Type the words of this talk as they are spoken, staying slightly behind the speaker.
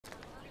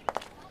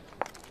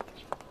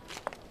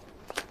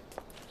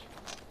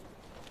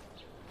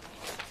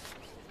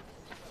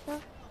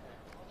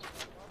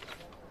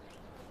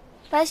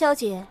白小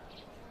姐，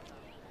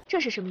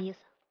这是什么意思？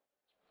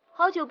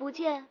好久不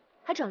见，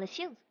还转了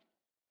性子？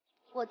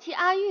我替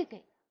阿玉给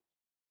的。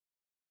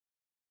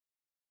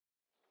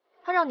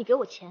他让你给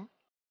我钱。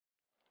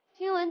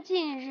听闻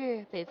近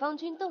日北方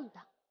军动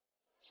荡，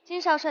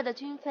金少帅的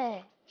军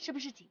费是不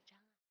是紧张？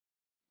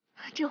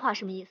这话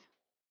什么意思？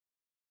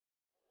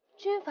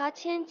军阀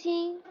千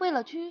金为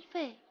了军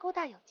费勾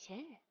搭有钱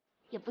人，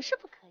也不是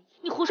不可以。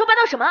你胡说八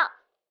道什么？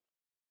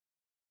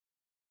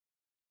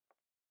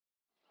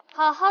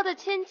好好的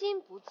千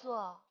金不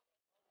做，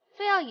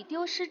非要以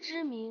丢失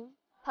之名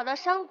跑到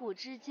商贾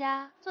之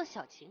家做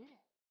小情人。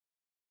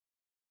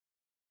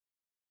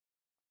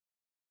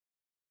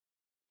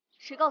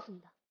谁告诉你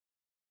的？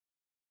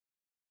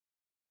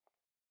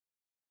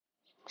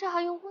这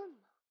还用问吗？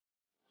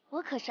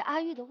我可是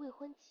阿玉的未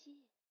婚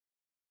妻。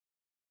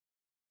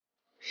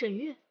沈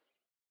玉。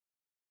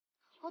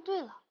哦，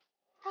对了，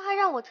他还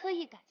让我特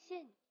意感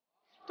谢你，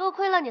多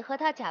亏了你和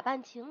他假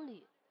扮情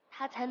侣，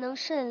他才能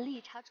顺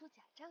利查出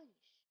假账一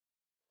事。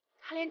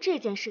他连这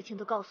件事情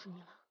都告诉你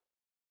了。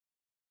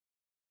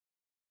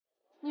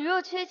你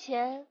若缺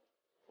钱，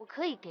我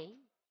可以给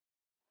你，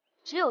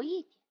只有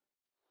一点，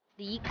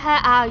离开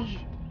阿玉。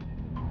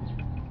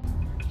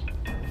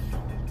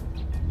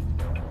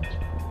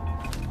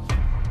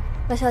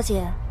白小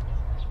姐，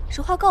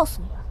实话告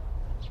诉你吧，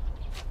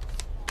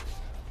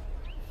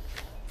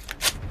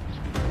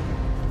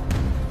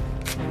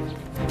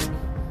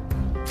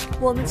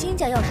我们金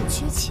家要是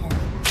缺钱，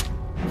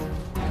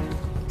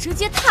直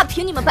接踏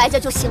平你们白家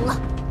就行了。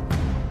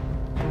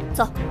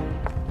走。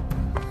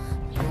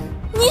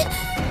你。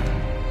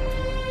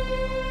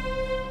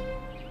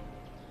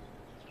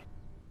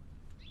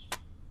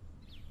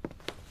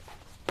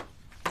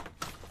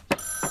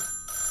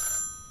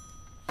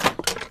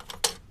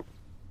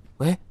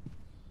喂，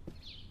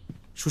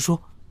叔叔。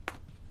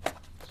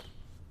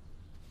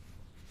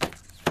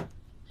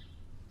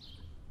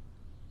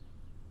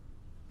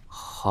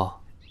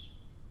好，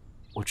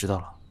我知道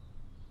了。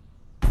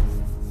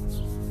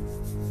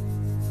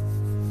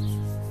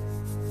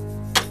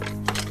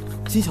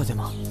金小姐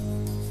吗？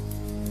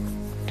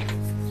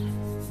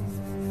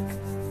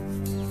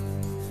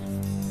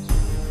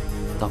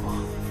大宝，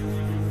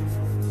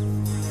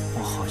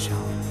我好像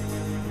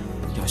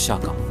要下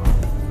岗了。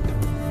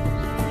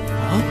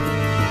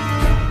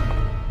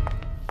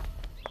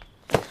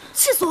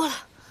气死我了！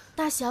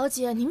大小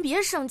姐，您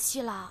别生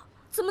气了，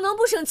怎么能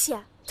不生气？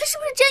他是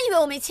不是真以为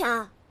我没钱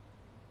啊？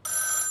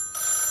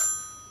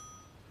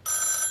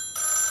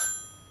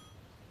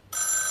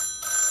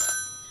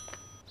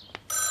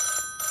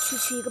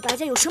区一个白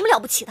家有什么了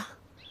不起的？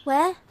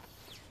喂，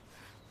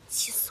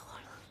气死我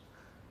了！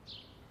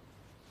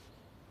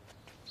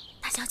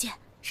大小姐，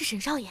是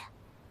沈少爷。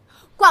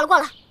挂了挂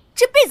了，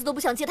这辈子都不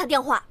想接他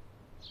电话。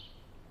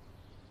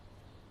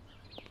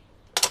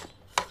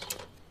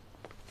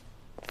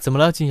怎么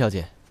了，金小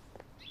姐？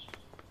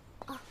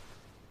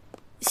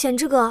贤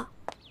之哥，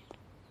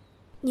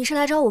你是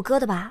来找我哥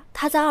的吧？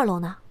他在2楼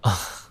呢。啊，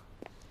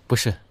不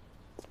是，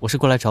我是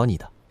过来找你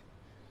的。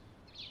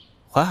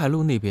淮海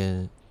路那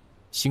边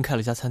新开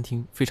了家餐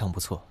厅，非常不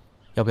错，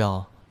要不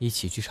要一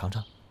起去尝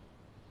尝？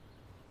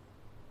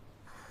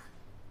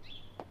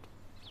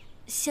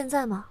现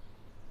在吗？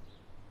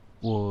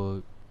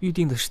我预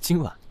定的是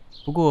今晚，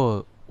不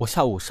过我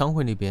下午商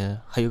会那边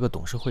还有个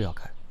董事会要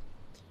开，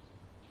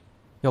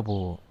要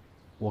不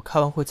我开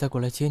完会再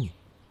过来接你。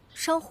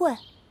商会？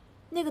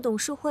那个董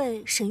事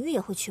会沈玉也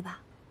会去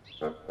吧？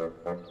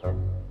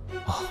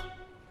啊，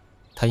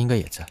他应该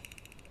也在。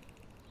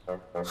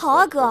好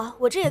啊，哥，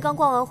我这也刚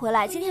逛完回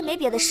来，今天没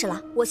别的事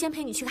了，我先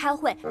陪你去开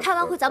会，开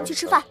完会咱们去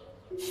吃饭。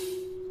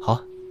好，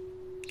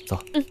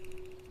走。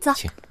走。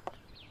请。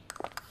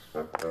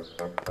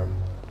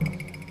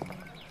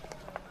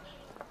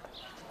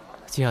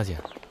金小姐，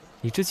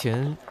你之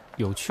前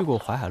有去过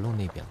淮海路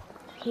那边吗？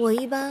我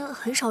一般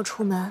很少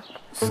出门，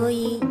所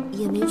以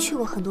也没去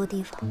过很多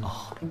地方。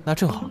哦，那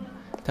正好，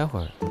待会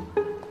儿。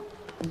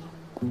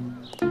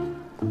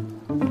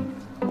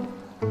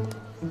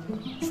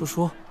叔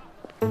叔，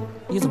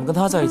你怎么跟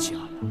他在一起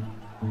啊？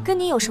跟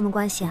你有什么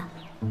关系啊？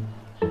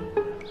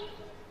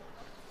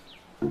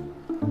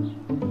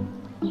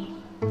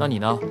那你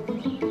呢？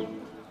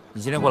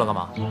你今天过来干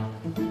嘛？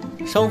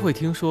商会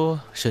听说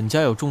沈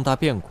家有重大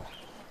变故，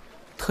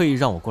特意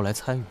让我过来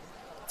参与。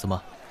怎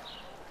么，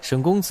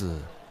沈公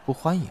子不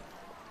欢迎？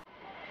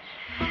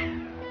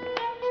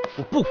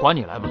我不管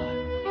你来不来，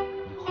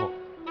以后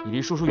你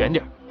离叔叔远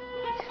点。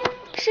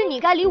是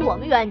你该离我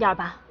们远点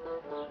吧？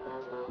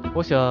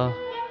我想，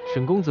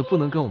沈公子不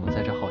能跟我们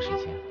在这耗时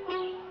间，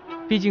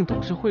毕竟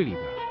董事会里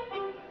边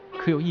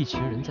可有一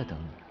群人在等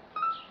你。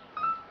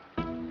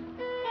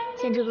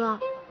贤之哥，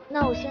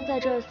那我先在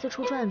这儿四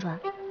处转转，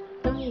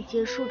等你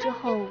结束之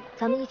后，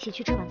咱们一起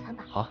去吃晚餐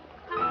吧。好。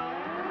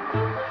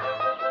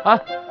哎，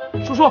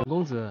叔叔，沈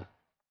公子，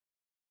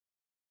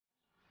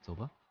走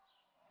吧。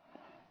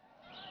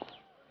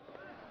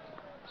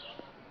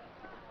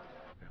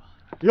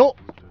哟，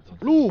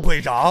陆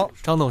会长，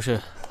张董事，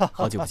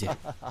好久不见。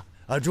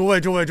诸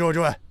位，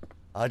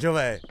啊，这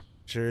位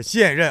是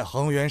现任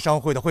恒源商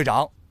会的会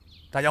长，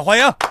大家欢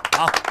迎啊！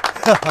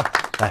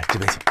来，这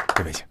边请，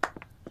这边请。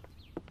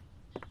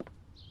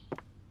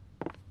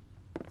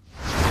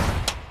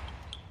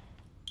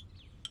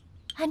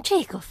按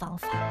这个方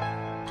法，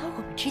把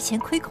我们之前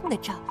亏空的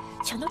账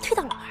全都推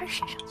到老二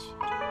身上去。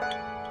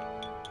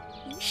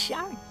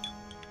12年，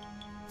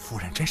夫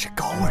人真是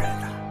高人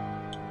啊！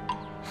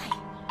哎，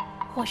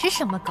我是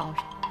什么高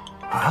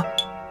人啊？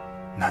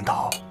难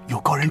道有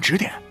高人指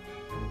点？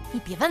你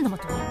别问那么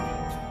多，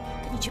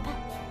赶紧去办。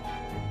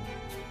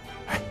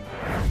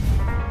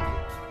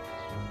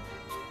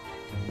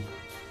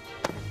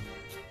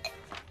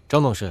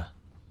张董事，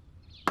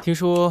听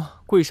说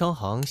贵商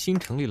行新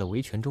成立了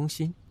维权中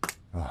心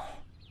啊，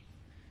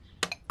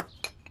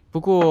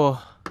不过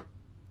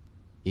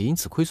也因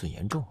此亏损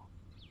严重，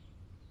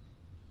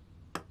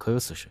可有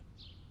此事？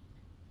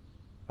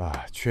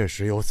啊，确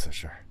实有此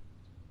事，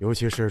尤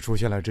其是出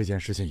现了这件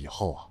事情以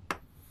后啊，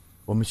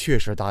我们确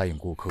实答应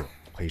顾客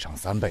赔偿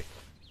3倍。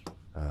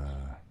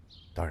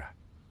当然，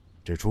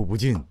这出不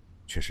进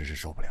确实是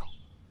受不了，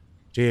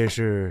这也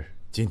是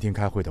今天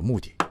开会的目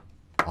的。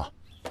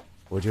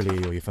我这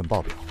里有一份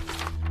报表，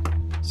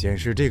显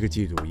示这个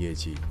季度业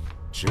绩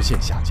直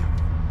线下降。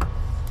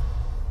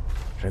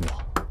沈总，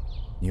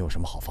你有什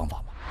么好方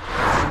法吗？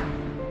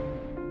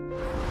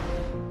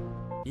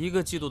一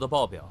个季度的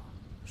报表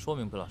说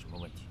明不了什么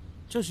问题，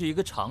这是一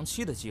个长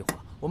期的计划，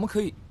我们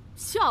可以。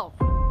笑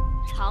话，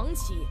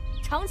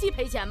长期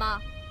赔钱吗？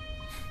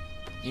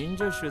您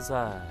这是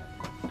在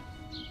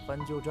翻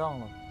旧账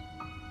了？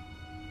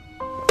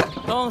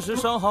当时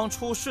商行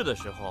出事的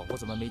时候，我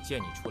怎么没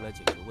见你出来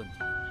解决问题？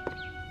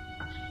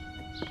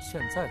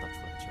现在倒出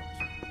来教训。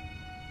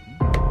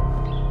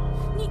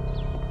你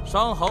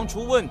商行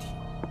出问题，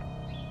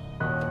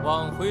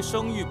挽回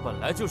声誉本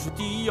来就是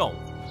第一要务，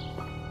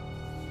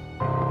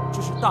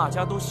这是大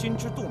家都心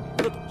知肚明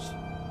的东西。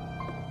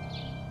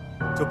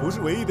这不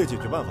是唯一的解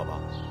决办法吧？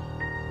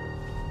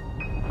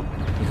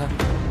你看，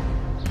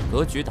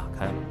格局打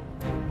开了，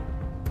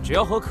只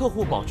要和客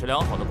户保持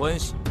良好的关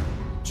系，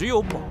只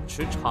有保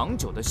持长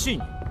久的信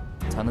誉，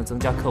才能增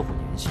加客户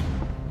粘性。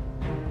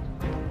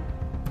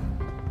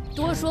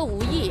多说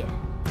无益，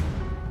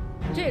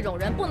这种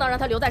人不能让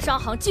他留在商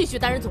行继续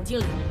担任总经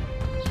理。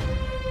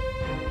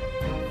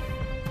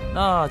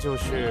那就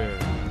是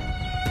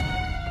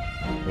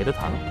没得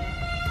谈了。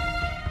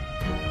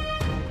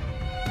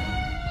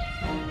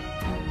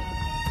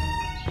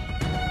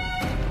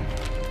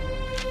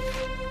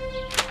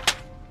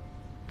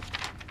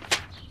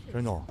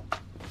沈总，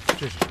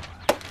这是什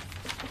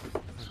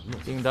么？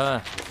订单。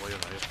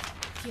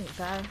订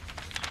单？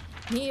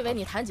你以为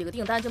你谈几个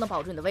订单就能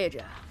保住你的位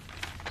置？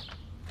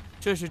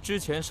这是之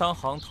前商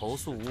行投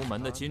诉无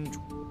门的金主，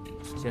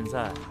现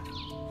在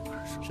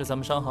是咱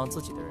们商行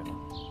自己的人了。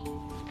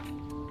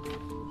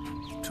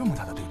这么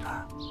大的订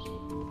单，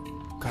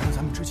赶上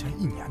咱们之前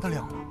1年的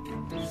量了。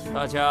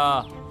大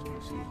家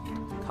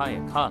看也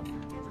看了，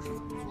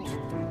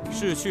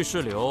是去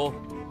是留，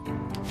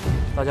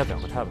大家表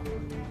个态吧。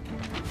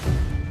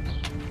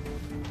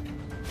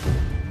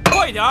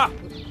快一点儿！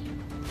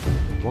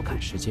我赶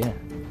时间，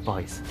不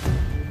好意思。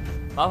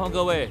麻烦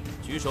各位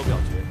举手表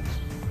决。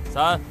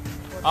3、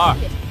2、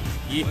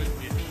1。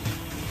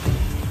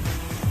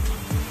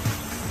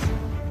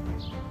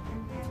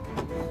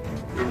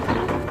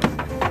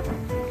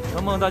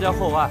承蒙大家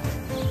厚爱，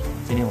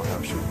今天我还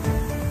有事，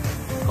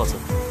告辞。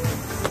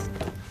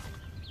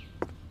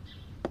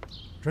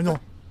沈总，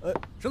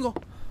沈总，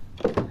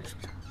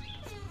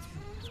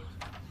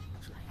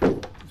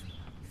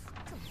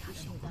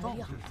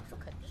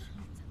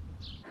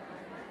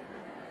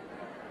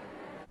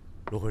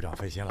卢会长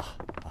费心了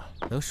啊，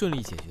能顺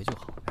利解决就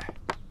好。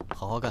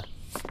好好干，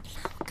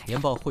年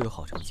报会有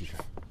好成绩的。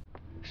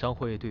商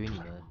会对于你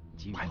们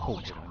给予厚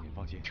补。您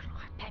放心，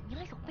摆明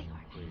了有备而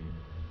来。会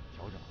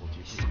调整后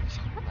期行不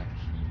行？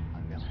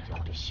按量交，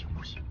到底行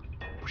不行？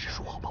不是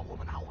说好把我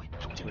们拿回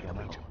总经理的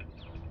位置吗？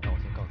那我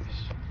先告诉你。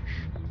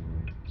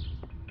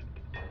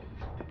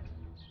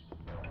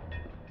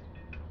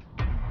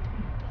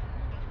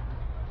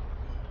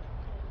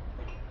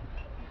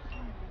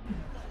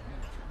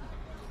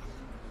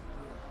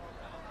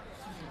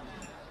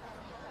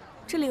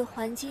这里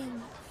环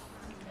境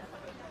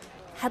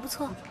还不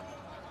错。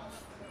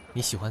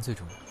你喜欢最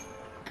重要。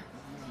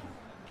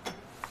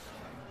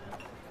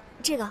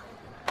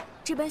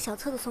这本小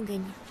册子送给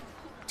你，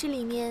这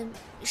里面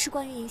是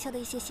关于营销的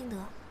一些心得，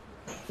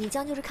你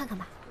将就着看看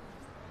吧。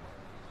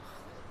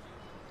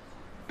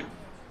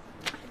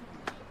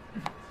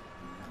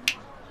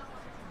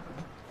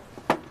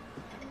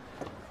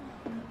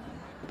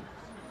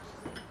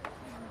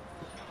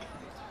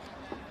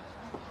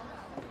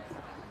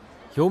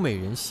有美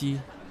人兮，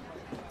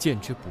见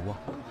之不忘。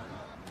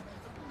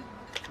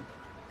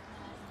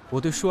我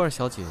对舒儿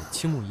小姐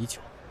倾慕已久，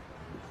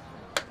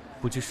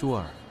不知舒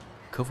儿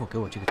可否给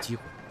我这个机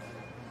会，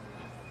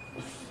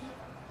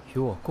与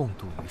我共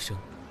度余生。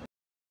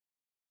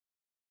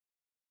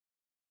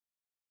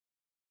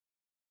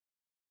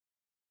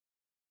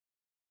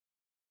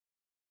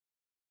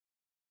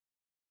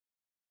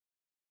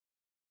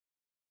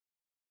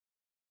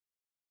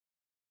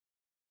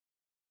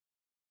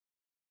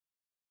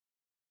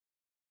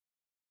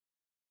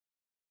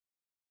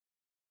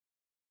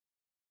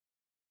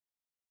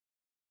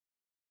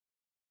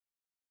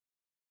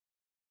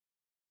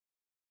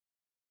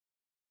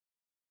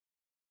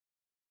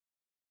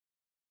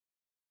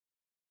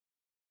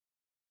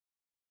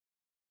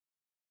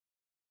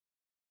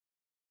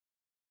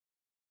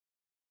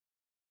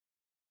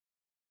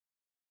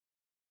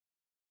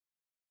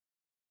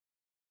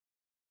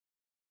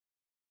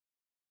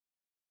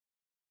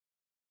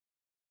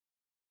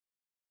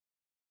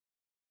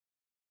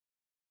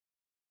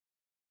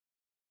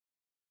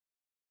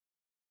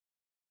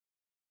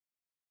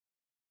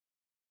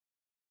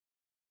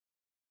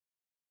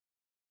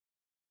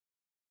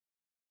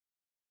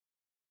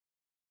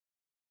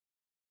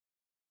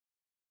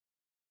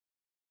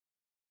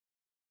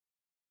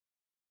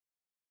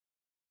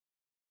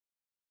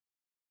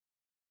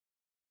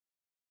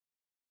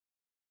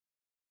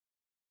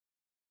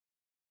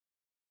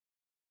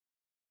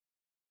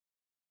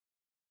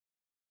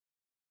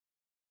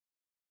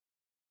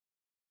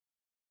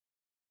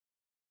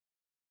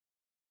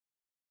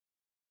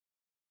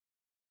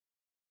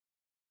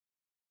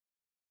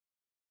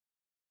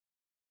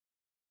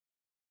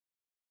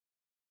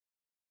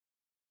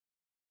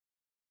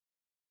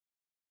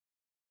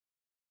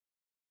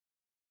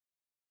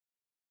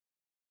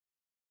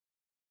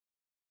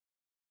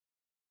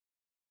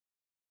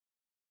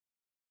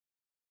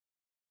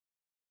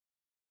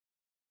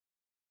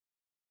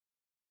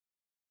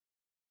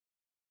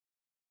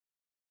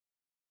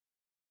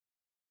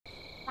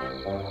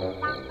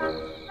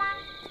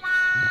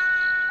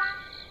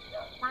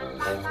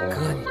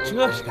哥，你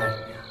这是干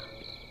什么呀？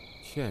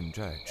欠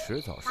债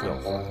迟早是要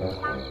还的。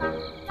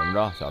怎么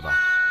着，小子？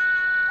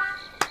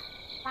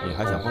你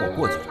还想跟我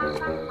过节？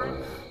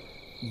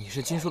你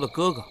是金叔的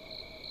哥哥，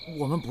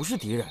我们不是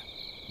敌人。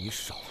你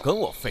少跟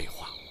我废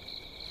话！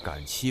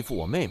敢欺负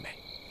我妹妹，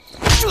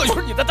这就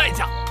是你的代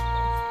价！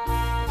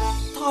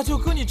大舅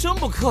哥，你真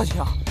不客气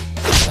啊！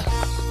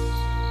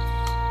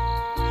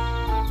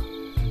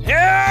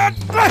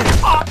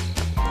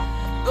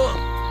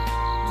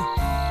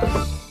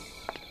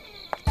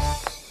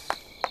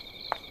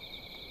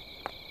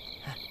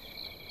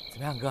怎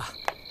么样，哥？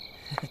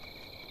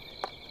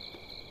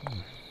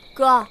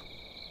哥，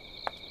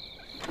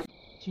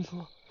金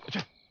叔，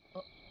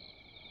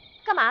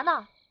干嘛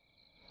呢？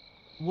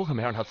我可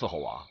没让他伺候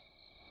我啊！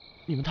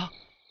你们他，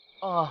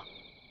哦，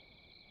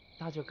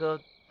大舅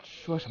哥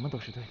说什么都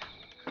是对的，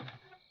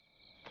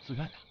自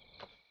愿的。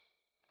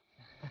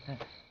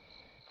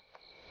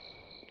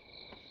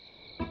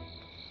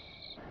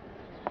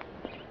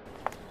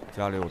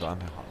家里我都安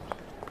排好了，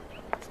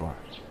初二，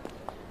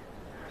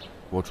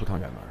我出趟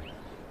远门，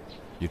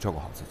你照顾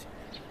好自己，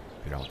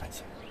别让我担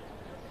心。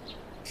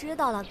知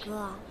道了，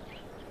哥。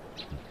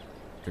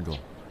珍珠，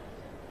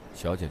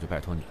小姐就拜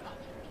托你了，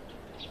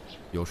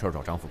有事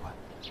找张副官。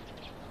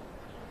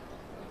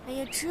哎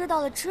呀，知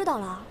道了，知道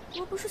了，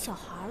我不是小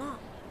孩了。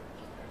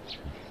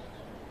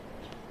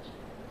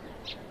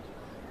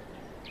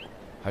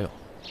还有，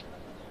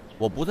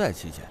我不在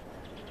期间，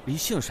离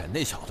姓沈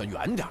那小子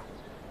远点儿。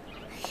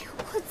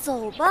快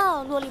走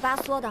吧，啰里吧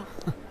嗦的，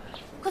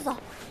快走。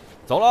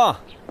走了。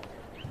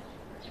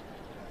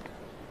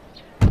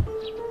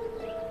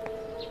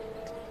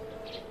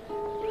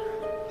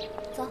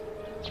走。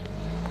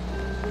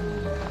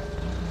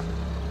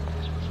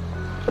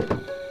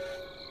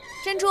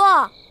珍珠，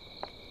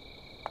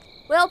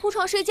我要铺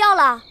床睡觉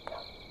了。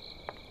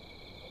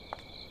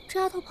这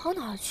丫头跑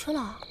哪儿去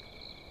了？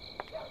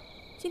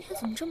今天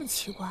怎么这么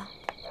奇怪，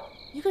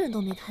一个人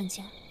都没看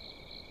见。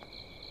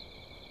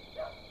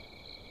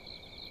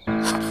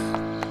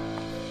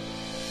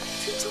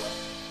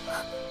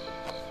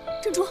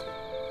珍珠，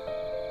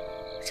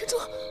珍珠，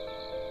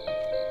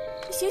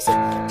你醒醒！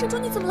珍珠，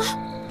你怎么了？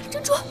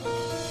珍珠，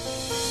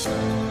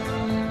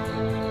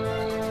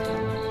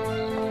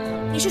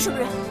你是什么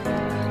人？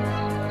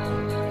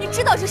你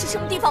知道这是什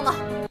么地方吗？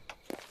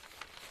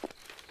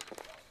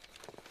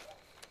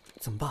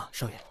怎么办，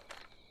少爷？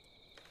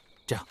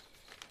这样，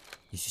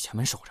你去前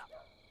门守着，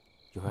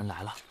有人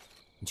来了，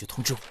你就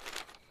通知我。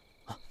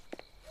啊，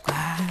乖，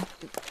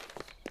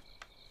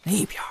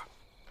那边。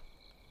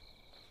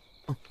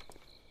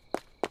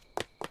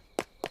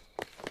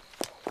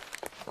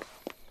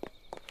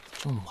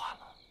这么晚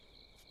了，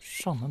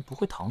上门不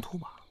会唐突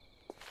吧？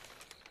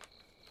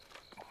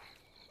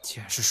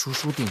既然是叔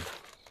叔定的，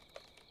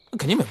那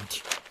肯定没问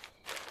题。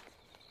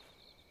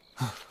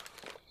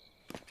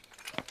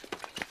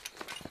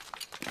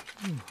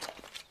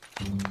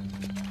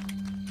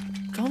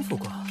张副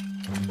官，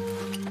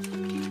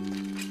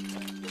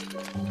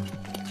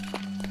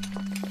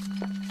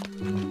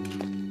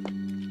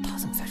他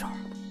怎么在这儿？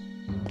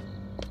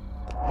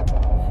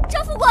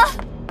张副官，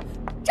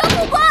张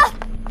副官！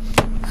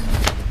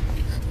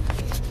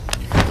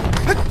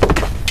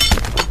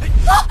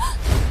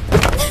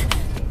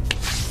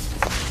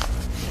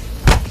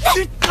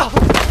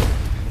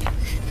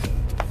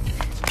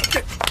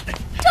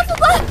张副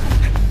官，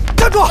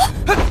站住！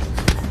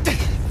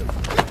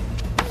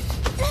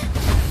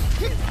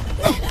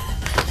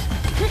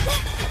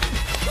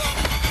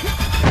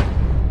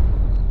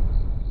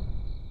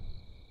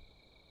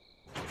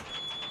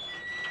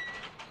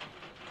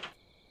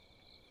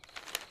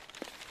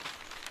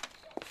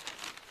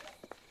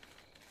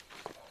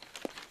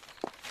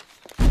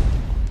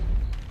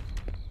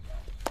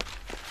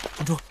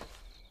珍珠，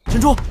珍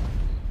珠！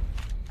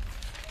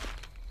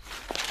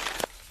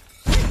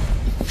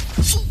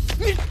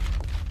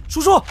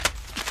叔叔！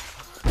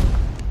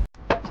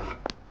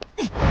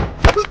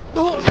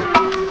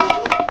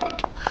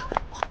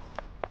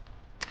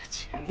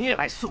既然你也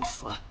来送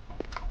死，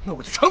那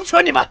我就成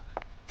全你们！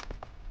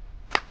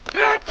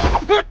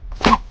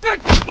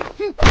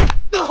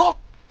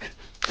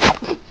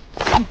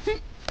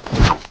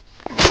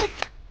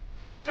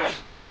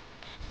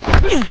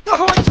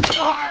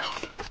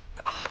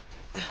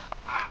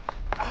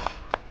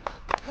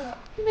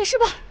你没事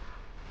吧？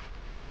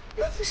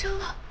你死伤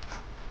了？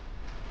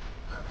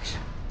没事。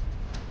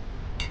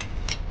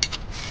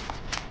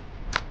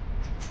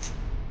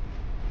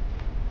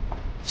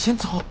先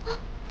走，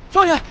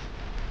少爷，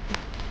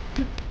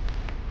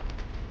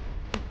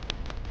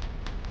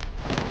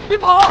别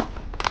跑！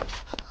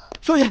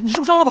少爷，你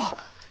受伤了吧？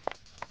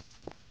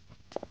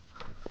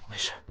没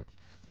事，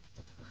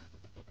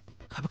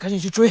还不赶紧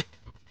去追！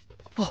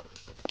哦，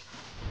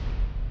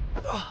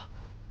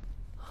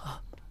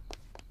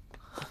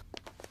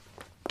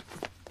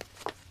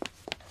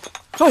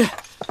少爷，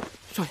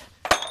少爷，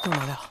这么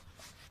来了。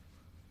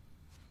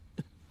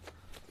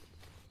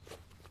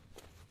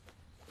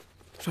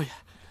少爷，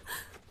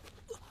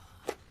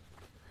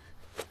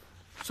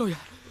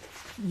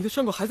你的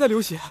伤口还在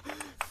流血。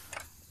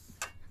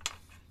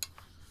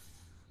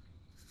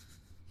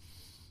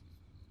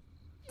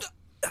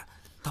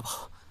大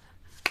宝，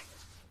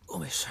我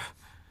没事。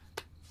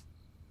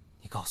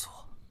你告诉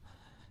我，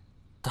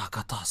大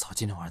哥大嫂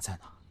今天晚上在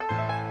哪？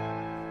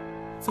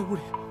在屋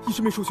里，一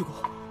直没出去过。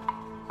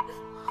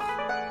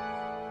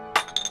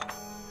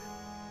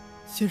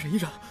先忍一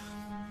忍。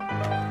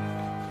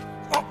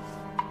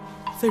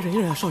再忍一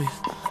忍啊，少爷。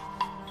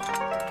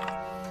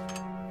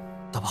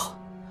大宝，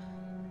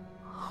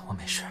我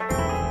没事，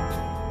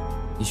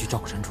你去照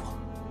顾珍珠，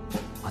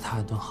把她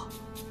安顿好。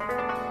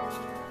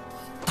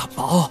大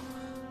宝，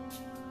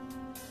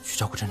去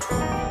照顾珍珠。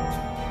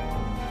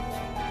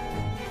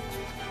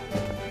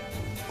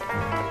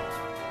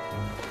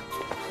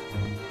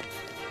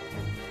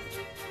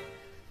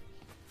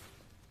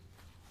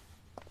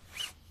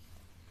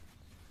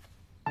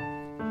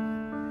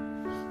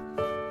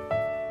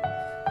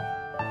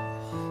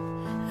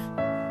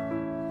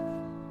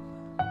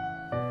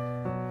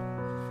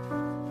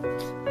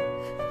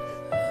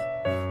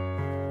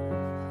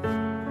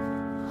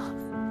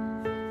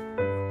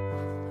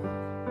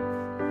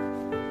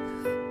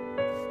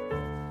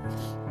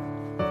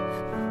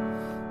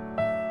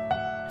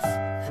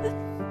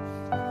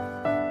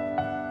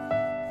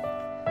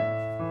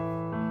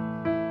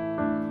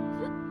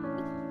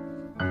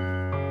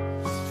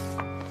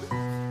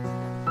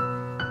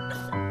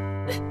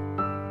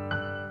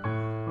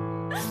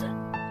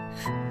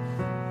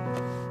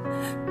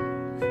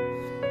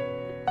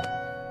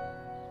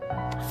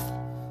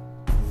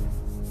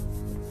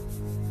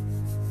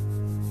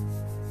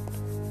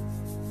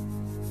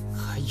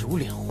有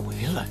脸回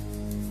来？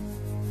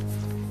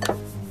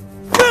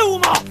废物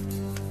吗？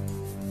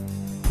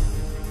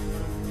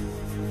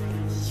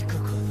一个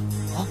个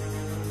的啊，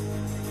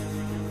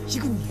一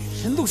个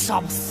女人都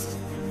杀不死，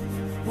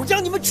我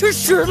让你们吃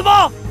屎的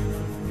吗？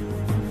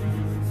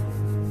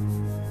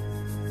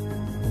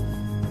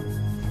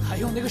还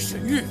有那个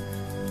沈玉，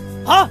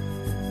啊！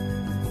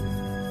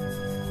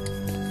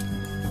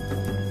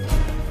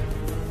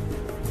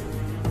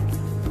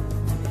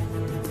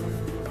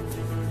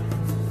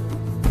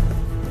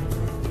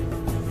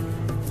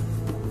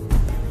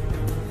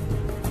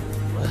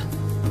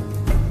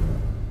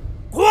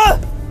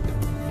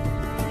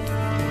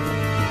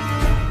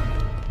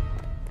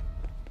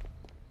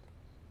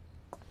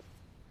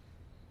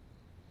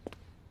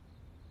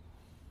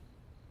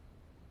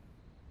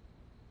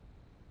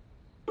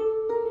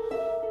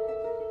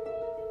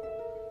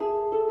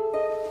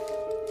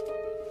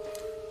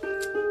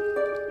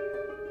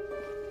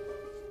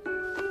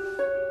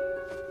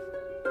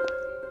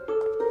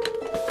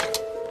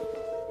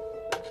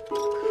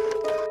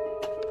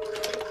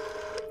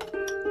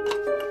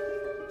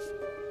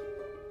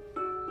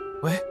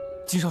喂，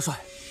金少帅，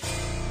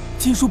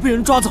金叔被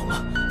人抓走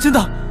了，真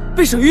的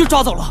被沈玉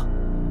抓走了。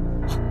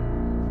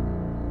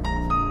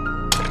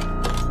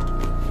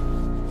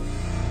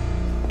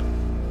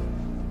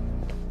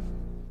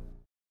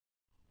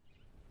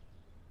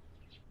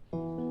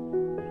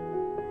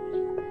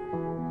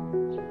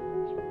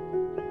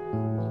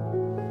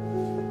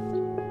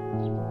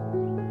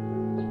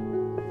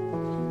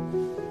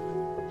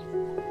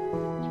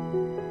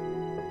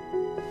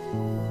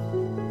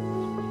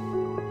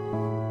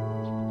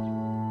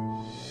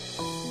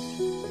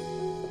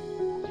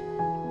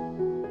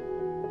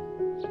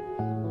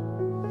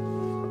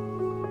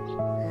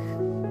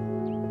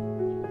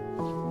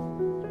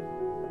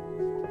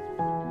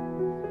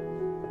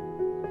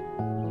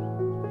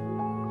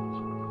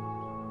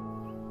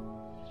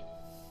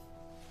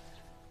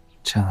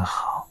真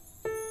好。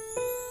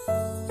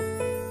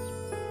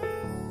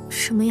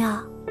什么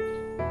呀？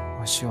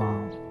我希望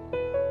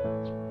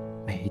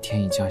每一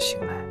天一觉醒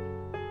来，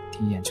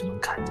第一眼就能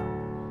看到你。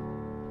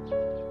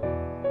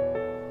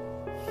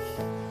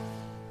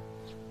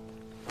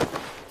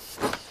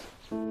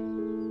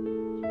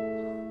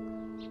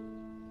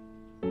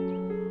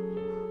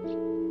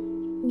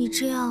你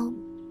这样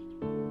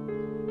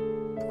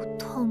不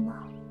痛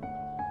吗？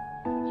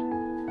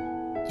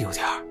有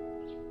点儿。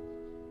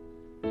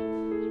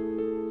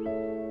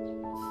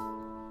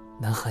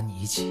能和你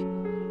一起，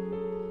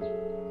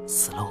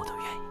死了我都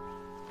愿意。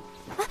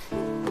哎，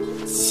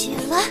你起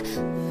来，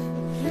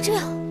别这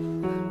样，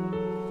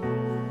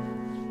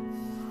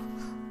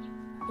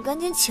你赶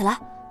紧起来，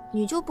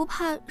你就不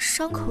怕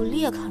伤口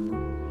裂开吗？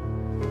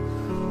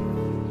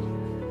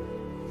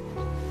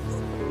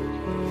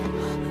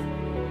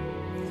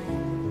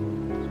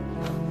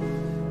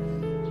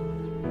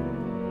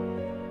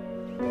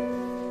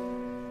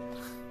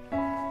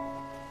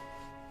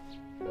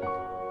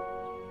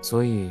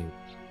所以。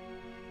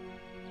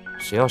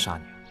谁要杀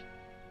你？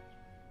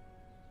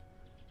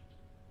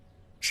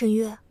沈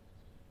月，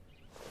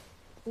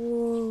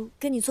我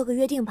跟你做个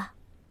约定吧。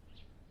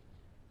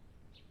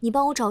你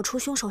帮我找出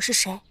凶手是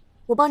谁，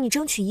我帮你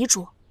争取遗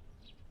嘱。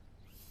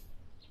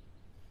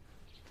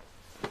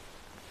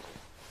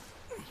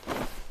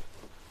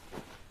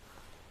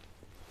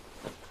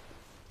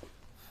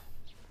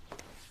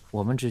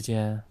我们之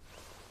间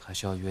还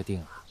需要约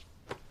定啊。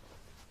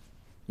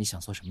你想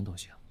做什么都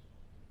行，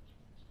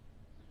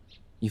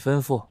你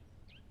吩咐，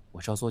我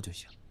照做就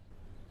行。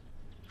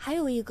还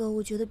有一个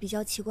我觉得比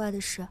较奇怪的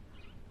是，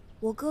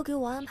我哥给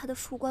我安排的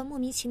副官莫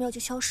名其妙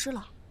就消失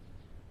了。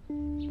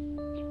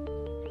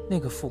那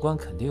个副官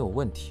肯定有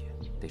问题，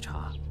得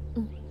查。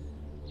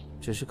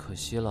只是可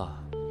惜了，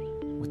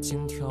我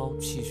精挑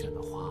细选的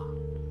花，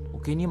我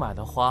给你买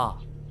的花，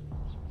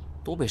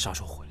都被杀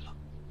手毁了。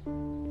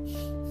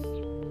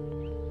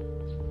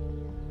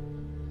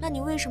那你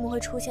为什么会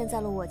出现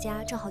在了我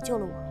家，正好救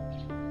了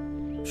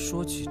我？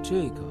说起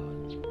这个，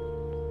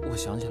我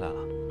想起来了，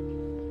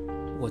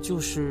我就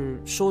是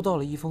收到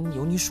了一封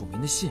有你署名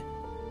的信，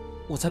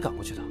我才赶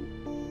过去的。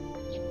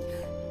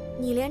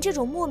你连这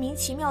种莫名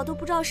其妙都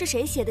不知道是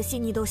谁写的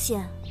信你都信？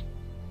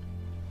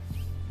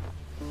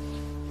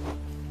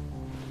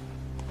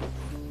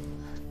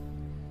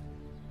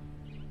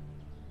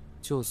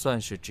就算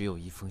是只有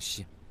一封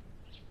信，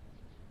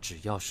只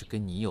要是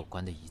跟你有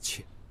关的一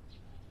切，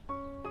我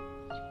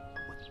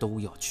都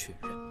要确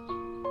认。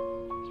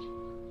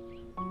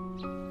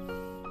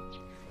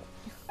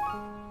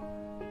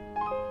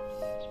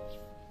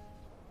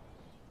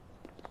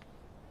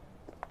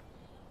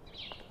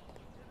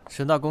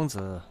沈大公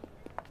子，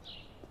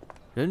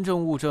人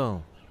证物证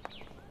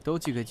都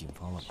寄给警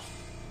方了吧？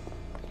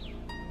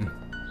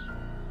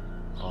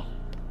好，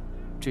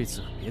这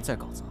次可别再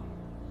搞砸了。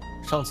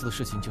上次的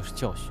事情就是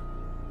教训，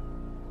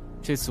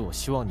这次我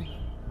希望你们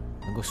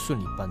能够顺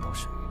利办到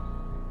审阅。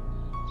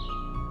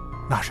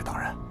那是当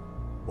然，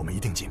我们一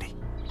定尽力。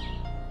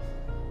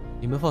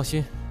你们放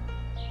心，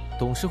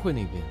董事会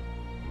那边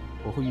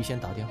我会预先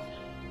打点好，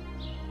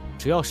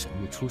只要审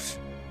阅出事，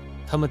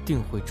他们定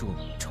会助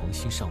你重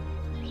新上路的。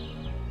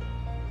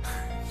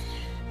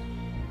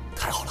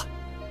太好了。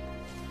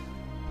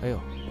还有，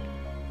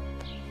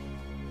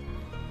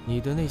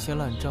你的那些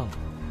烂账，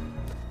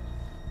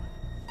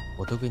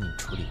我都给你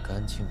处理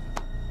干净了。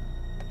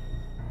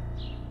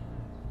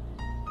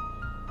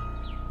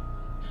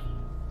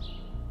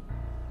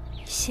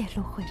谢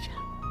陆会长。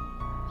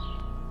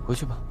回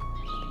去吧。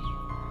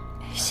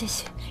谢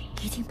谢，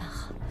一定办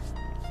好。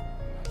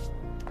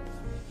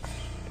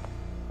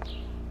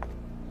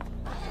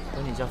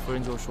等你家夫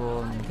人就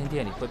说，明天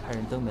店里会派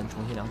人登门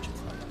重新量尺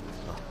寸。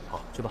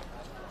好，去吧。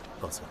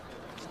告辞。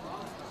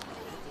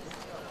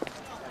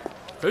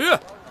沈玉，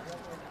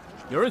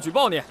有人举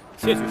报你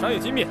窃取商业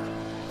机密，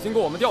经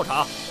过我们调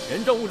查，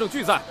人证物证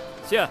俱在，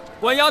现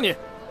关押你。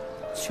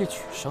窃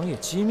取商业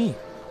机密？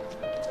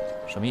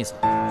什么意思？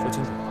说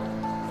清楚。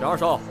沈二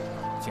少，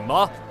请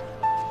吧。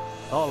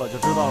到了就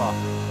知道了。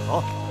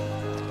走。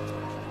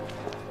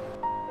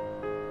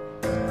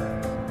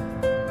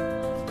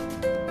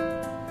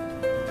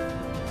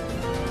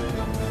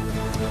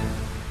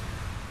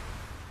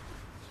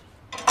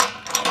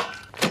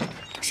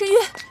沈玉，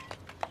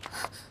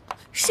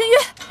沈玉，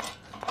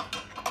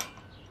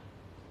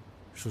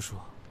叔叔，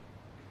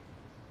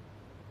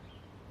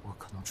我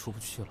可能出不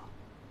去了。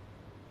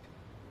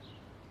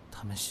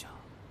他们想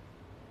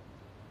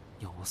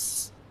要我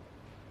死。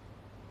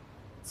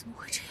怎么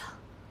会这样？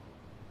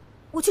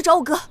我去找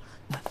我哥。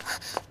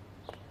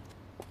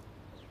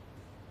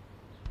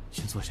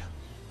先坐下，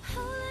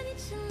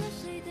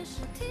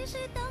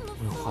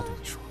我有话对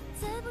你说。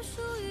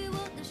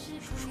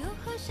叔叔，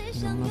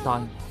你能不能答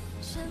应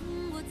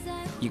我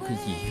一个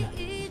遗愿？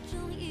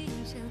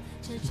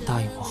你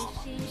答应我好吗？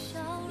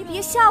你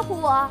别吓唬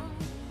我。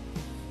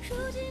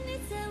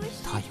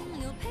答应我。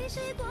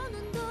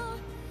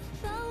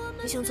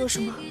你想做什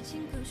么？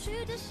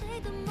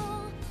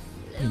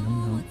你能不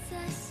能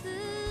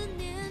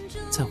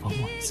再吻我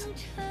一次？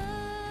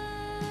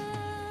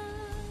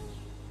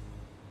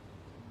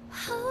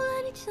后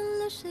来你牵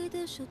了谁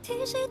的手，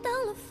替谁挡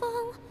了风，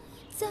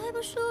在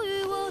不属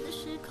于我的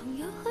时空，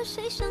又和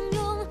谁相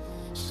拥？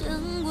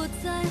胜过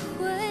在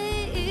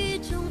回忆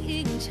中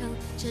隐藏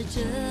着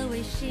这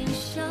微醺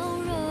笑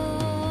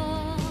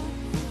容。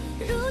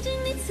如今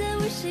你在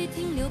为谁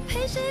停留，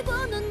陪谁过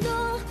暖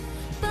冬，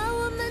把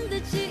我们的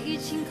记忆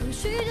清空，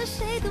许着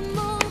谁的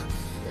梦。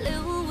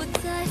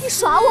你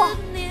耍我，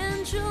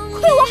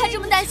亏我还这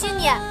么担心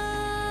你。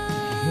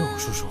没有，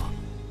叔叔。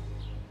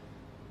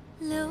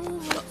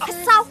还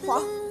撒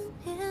谎。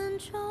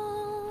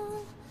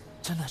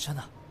真的，真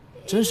的，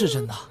真是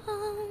真的。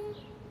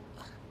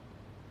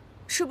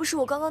是不是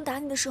我刚刚打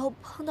你的时候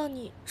碰到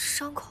你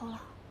伤口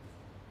了？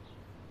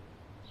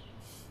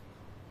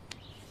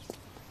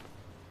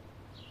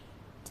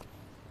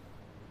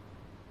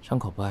伤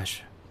口不碍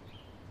事，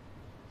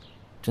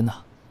真的。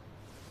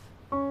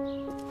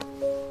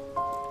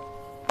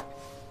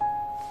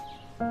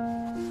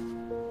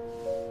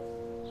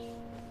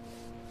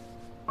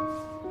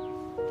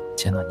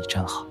见到你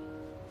真好。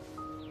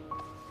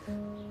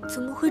怎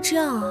么会这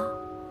样啊？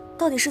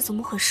到底是怎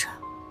么回事？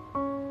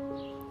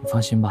你放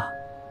心吧，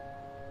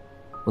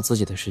我自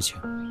己的事情，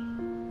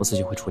我自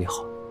己会处理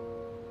好。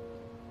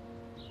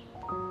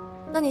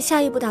那你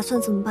下一步打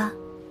算怎么办？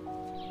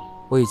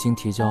我已经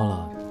提交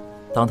了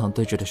当堂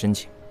对质的申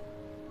请，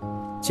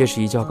届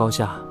时一较高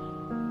下，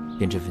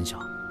便知分晓。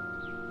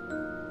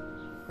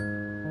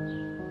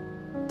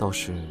到要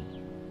是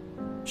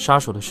杀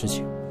手的事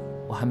情，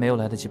我还没有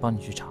来得及帮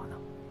你去查呢。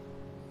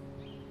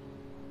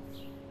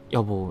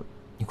要不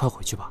你快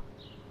回去吧，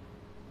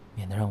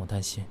免得让我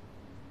担心。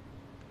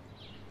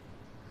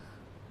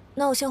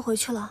那我先回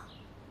去了，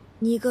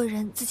你一个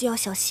人自己要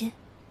小心。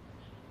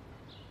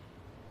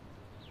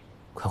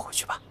快回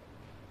去吧。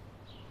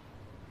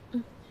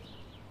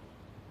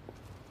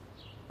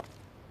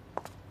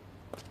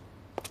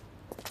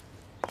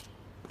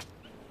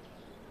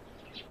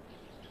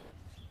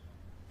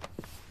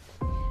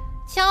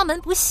家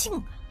门不幸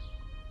啊，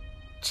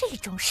这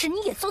种事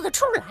你也做得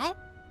出来？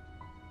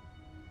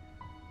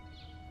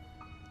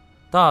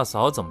大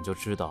嫂怎么就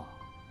知道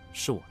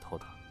是我偷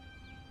的？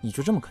你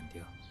就这么肯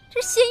定？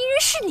这嫌疑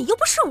人是你，又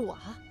不是我。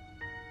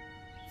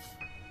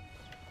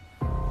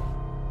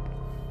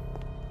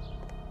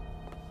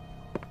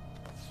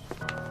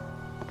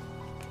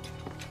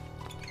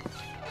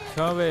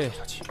请二位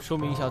说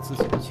明一下自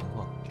己的情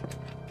况。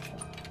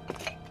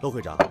窦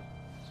会长，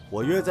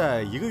我约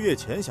在1个月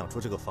前想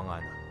出这个方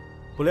案的，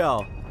不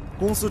料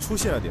公司出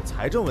现了点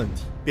财政问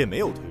题，便没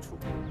有推出。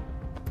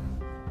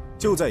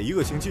就在1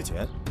个星期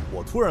前，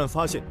我突然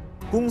发现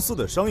公司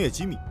的商业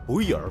机密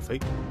不翼而飞，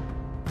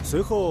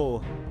随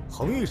后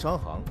恒裕商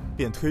行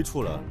便推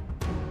出了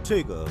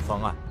这个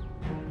方案，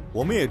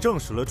我们也证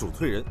实了主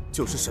推人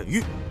就是沈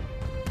玉。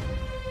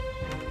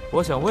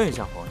我想问一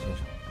下黄先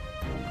生，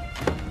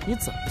你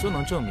怎么就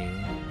能证明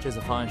这次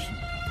方案是你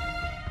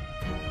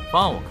的？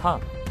方案我看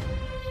了，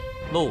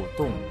漏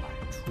洞百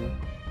出，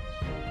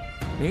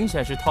明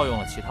显是套用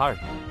了其他人。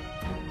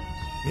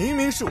明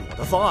明是我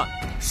的方案，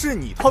是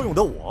你套用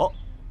的我。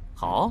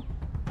好，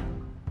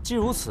既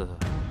如此，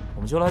我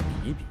们就来比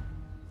一比。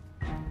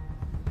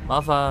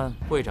麻烦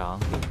会长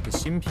给一个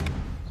新品，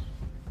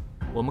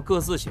我们各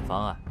自写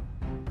方案，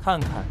看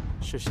看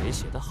是谁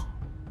写得好。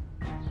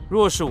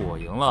若是我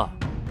赢了，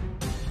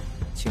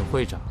请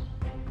会长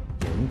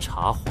严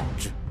查黄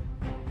志。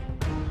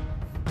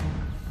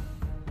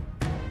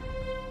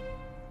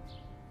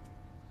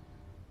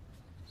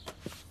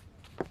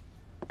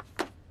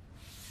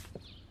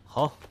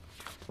好，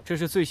这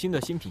是最新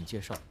的新品介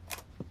绍。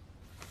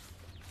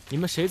你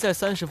们谁在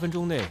30分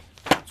钟内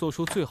做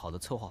出最好的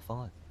策划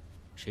方案，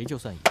谁就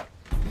算赢。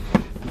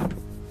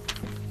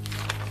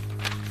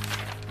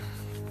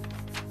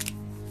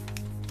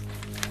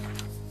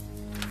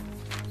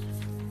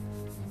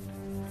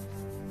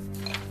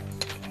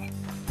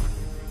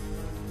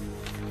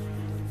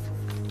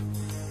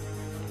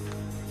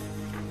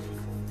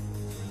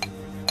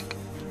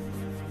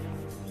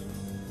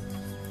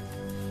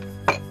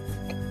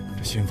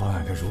新方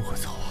案该如何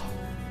策划？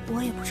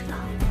我也不知道。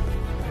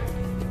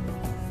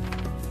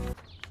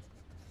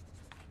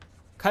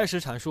开始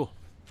阐述。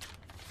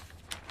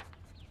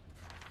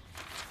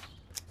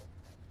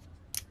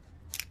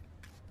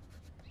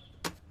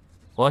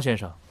王先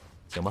生，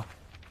请吧。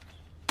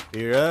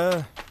鄙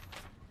人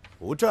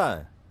不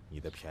占你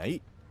的便宜，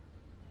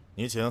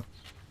你请。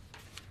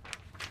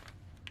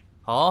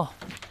好，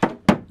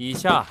以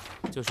下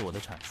就是我的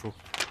阐述。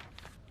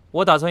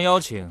我打算邀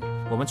请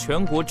我们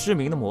全国知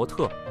名的模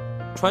特，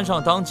穿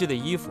上当季的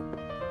衣服，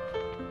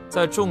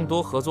在众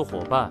多合作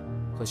伙伴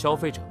和消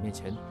费者面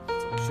前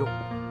走秀。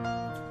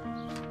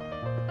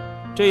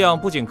这样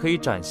不仅可以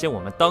展现我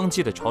们当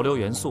季的潮流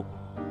元素，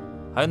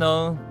还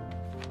能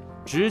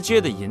直接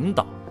的引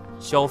导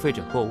消费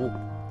者购物，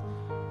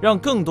让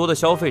更多的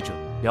消费者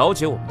了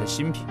解我们的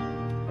新品。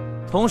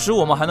同时，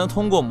我们还能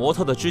通过模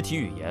特的肢体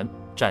语言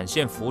展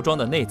现服装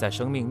的内在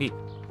生命力。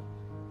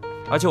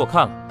而且我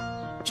看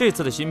了这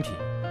次的新品，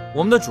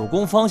我们的主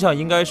攻方向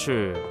应该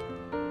是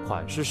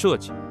款式设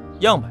计、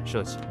样板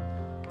设计、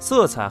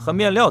色彩和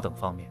面料等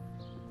方面。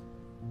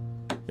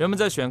人们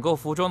在选购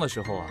服装的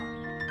时候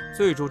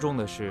最注重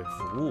的是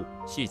服务、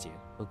细节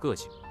和个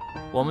性。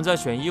我们在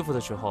选衣服的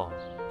时候，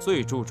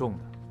最注重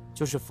的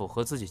就是符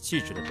合自己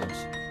气质的东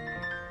西，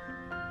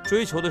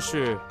追求的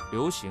是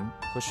流行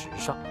和时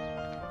尚。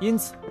因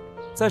此，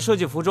在设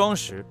计服装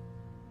时，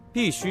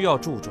必须要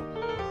注重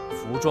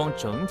服装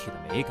整体的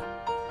美感，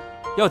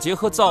要结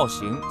合造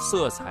型、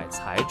色彩、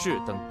材质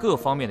等各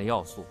方面的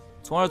要素，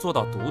从而做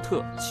到独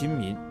特、亲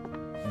民、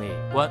美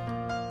观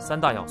3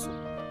大要素，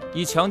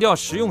以强调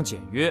实用、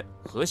简约、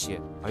和谐，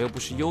而又不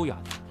失优雅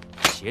的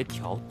协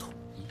调统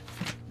一。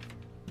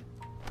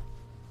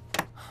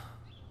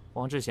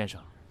王志先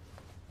生，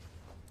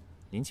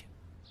您请。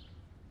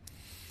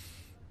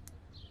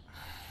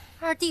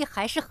二弟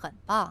还是很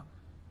棒，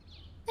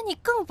那你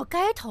更不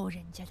该偷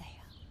人家的呀。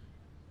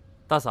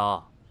大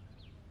嫂，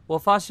我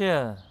发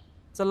现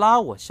在拉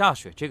我下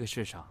水这个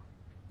事上，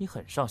你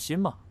很上心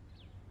嘛。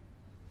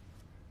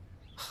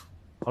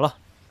好了，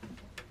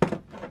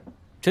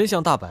真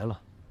相大白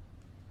了。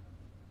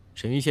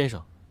沈玉先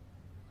生，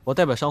我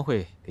代表商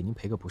会给您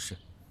赔个不是。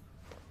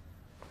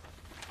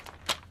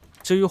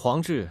至于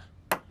黄志，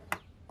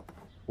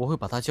我会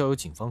把他交由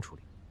警方处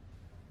理。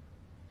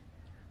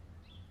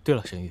对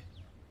了，沈玉，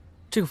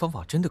这个方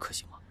法真的可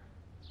行吗？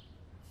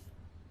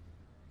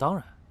当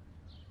然。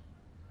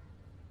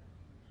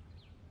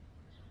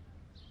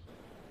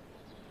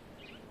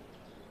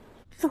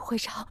陆会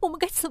长，我们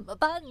该怎么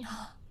办呢？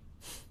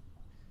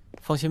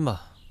放心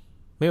吧，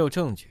没有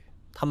证据，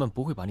他们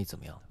不会把你怎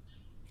么样的。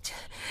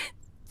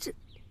这……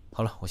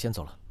好了，我先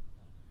走了。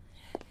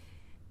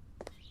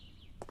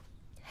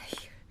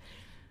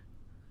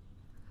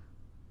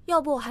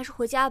要不我还是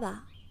回家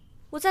吧，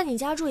我在你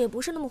家住也不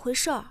是那么回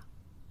事儿。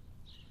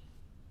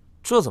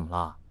这怎么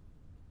了？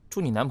住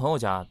你男朋友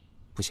家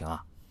不行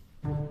啊？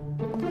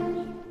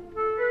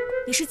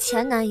你是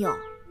前男友。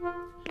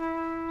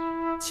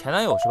前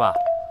男友是吧？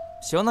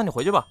行，那你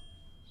回去吧。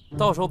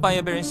到时候半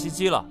夜被人袭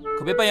击了，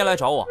可别半夜来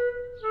找我。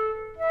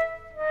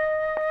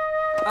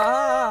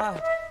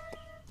哎！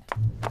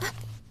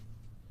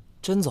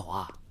真走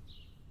啊？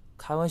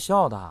开玩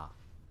笑的。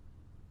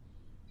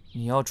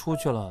你要出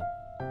去了，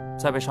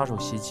再被杀手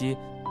袭击，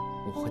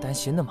我会担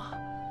心的嘛。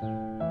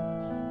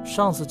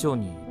上次救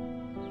你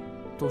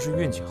都是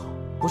运气好，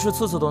不是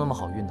次次都那么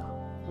好运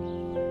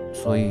的，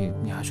所以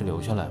你还是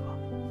留下来吧。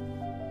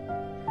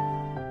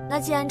那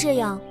既然这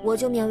样，我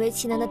就勉为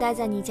其难的待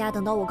在你家，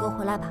等到我哥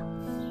回来吧。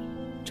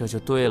这就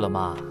对了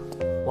嘛，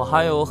我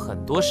还有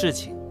很多事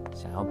情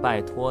想要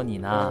拜托你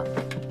呢。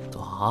走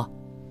啊。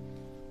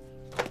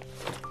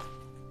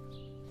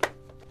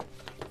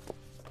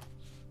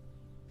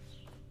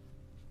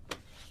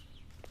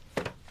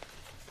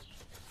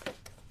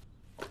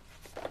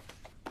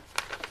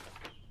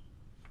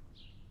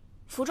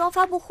服装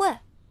发布会。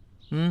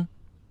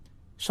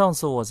上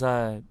次我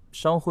在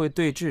商会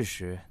对峙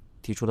时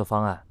提出的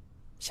方案，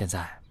现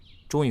在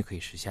终于可以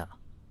实现了。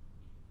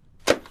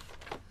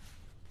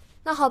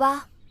那好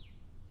吧，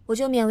我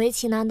就勉为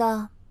其难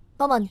的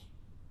帮帮你。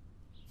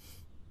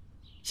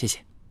谢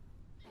谢。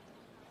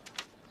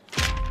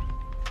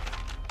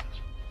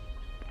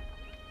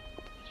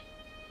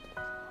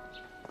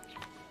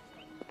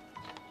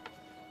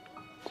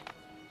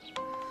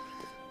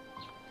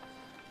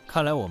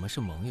看来我们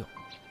是盟友。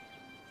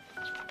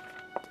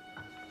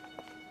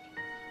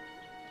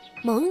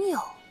盟友？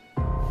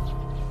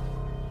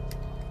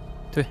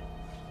对，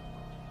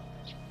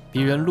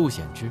鄙人陆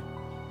显之。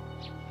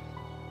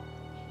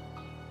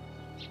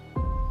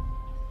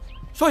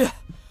少爷，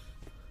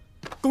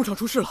工厂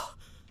出事了。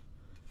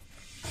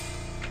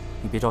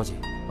你别着急，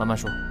慢慢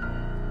说。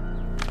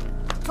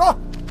走。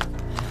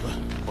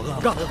不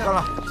干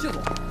了，谢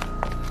总。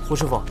胡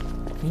师傅，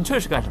您这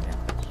是干什么呀？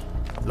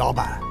老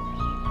板，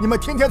你们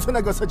天天存那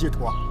个设计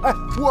图，哎，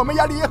我们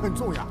压力也很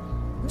重呀。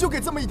你就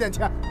给这么一点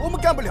钱，我们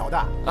干不了的。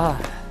哎，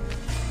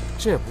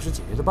这也不是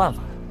解决的办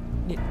法。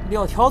你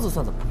撂挑子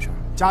算怎么回事？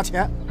加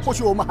钱，或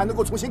许我们还能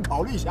够重新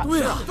考虑一下。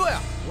对呀，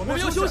我们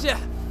要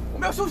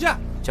休息，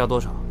加多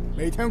少？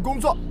每天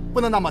工作不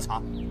能那么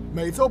长，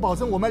每周保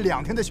证我们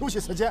2天的休息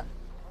时间，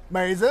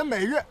每人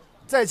每月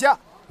再加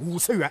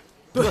50元。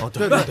对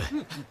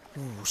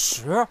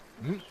，50？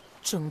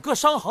整个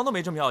商行都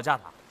没这么要价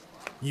的。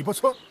你不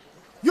出，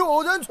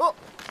有人出。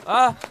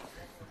哎。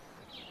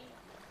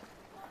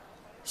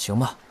行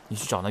吧，你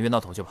去找那冤大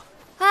头去吧。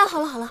哎，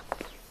好了，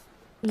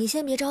你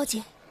先别着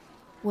急，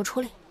我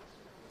处理。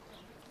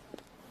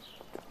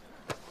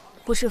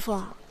胡师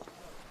傅，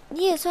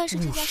你也算是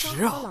这家商行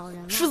的老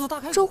人了，狮子大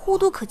开口，这弧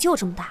度可就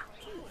这么大。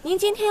您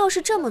今天要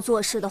是这么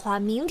做事的话，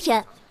明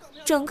天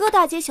整个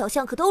大街小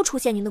巷可都出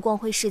现您的光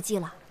辉事迹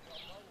了。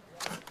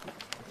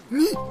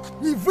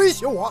你威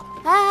胁我？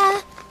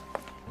哎，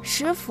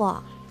师傅，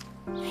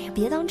哎呀，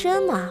别当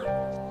真嘛。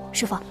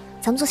师傅，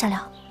咱们坐下聊。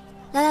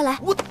来，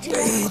这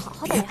个好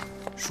好的聊。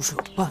叔叔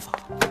有办法。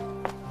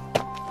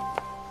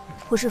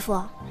胡师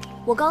傅，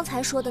我刚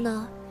才说的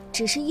呢，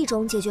只是一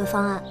种解决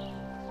方案。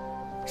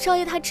少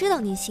爷他知道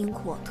您辛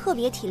苦，特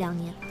别体谅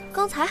您。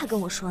刚才还跟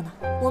我说呢，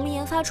我们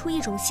研发出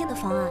一种新的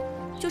方案，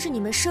就是你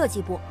们设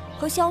计部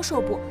和销售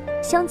部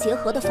相结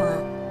合的方案。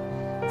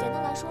简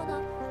单来说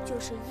呢，就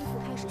是衣服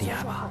开始销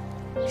售后，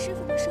师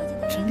傅们设计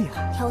的衣服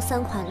挑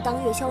3款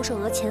当月销售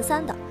额前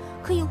3的，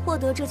可以获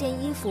得这件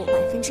衣服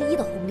1%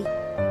的红利。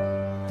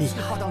厉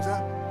害，当真？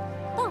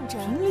当真？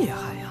真厉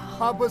害呀！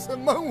他不是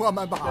蒙我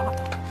们吧？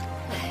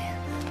哎呀，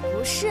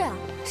不是啊，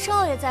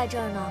少爷在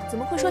这儿呢，怎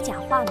么会说假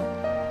话呢？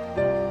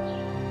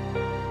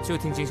就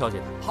听金小姐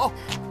的。好，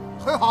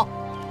很好，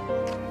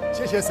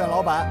谢谢沈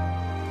老板，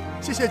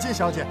谢谢金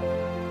小姐，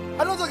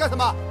还愣着干什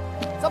么？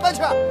上班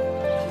去。好，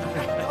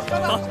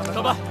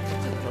上班。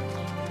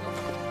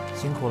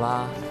辛苦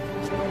啦。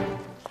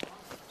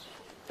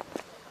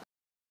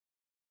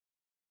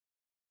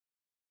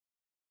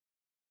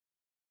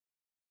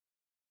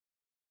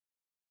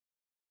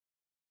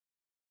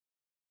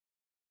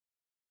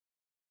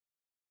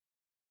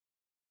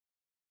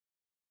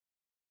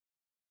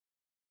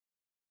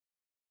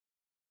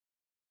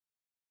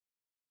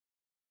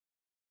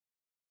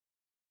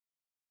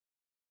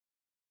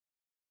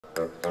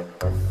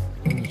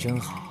你真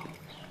好。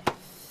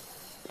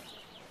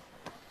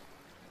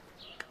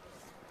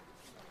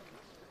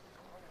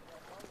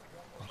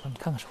我帮你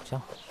看看手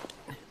相。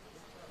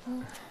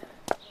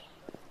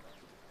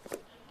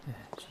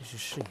这是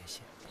事业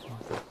线。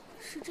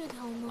是这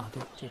条吗？啊，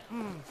对，这条。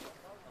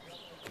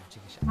这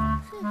个线。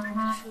这条是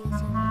事业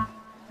线吗？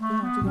对啊，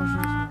这条事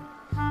业线。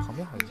旁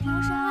边还有一条。这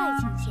条是爱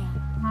情线。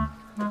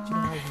这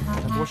个还有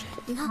什么多谁？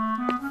你看，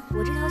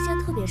我这条线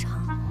特别长。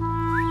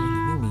因为你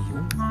命里有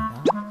我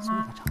呀，所以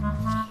才长。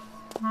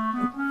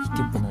一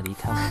定不能离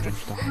开我，知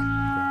道，不然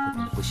会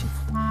变得不幸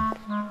福的。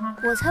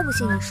我才不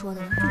信你说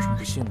的呢。为什么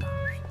不信呢？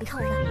你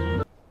看我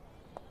的。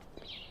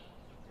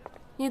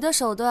你的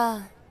手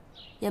段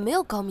也没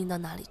有高明到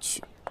哪里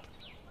去。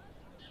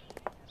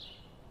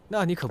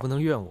那你可不能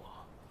怨我，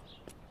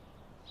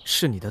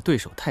是你的对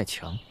手太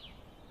强。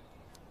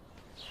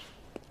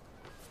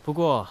不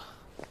过，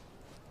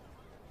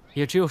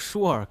也只有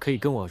舒儿可以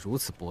跟我如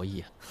此博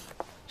弈啊，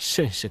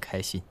甚是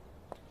开心。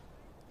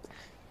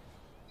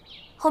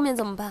后面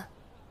怎么办？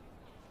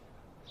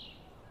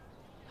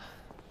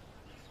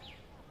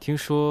听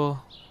说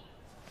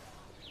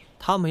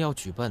他们要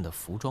举办的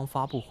服装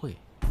发布会，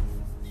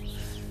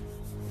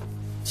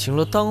请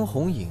了当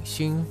红影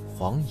星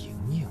黄莹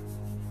莹。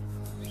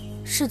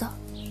是的。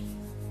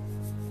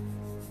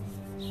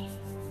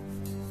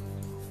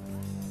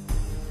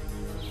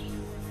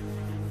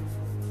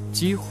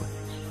机会，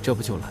这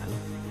不就来了？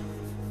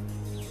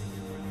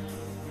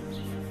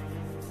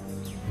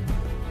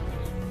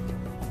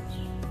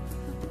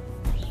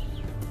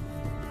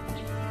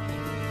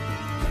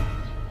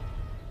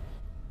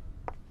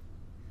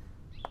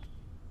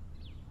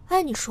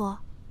哎，你说，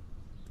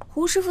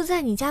胡师傅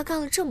在你家干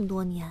了这么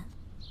多年，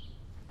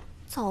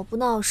早不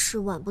闹事，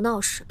晚不闹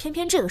事，偏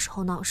偏这个时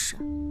候闹事。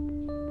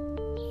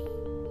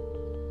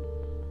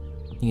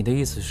你的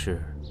意思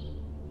是，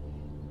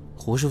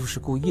胡师傅是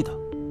故意的？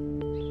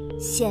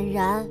显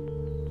然。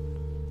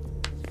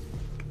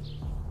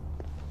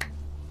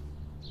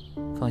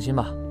放心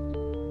吧，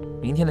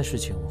明天的事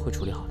情我会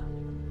处理好的，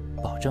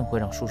保证会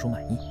让叔叔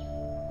满意。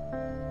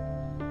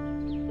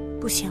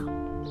不行，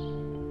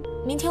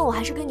明天我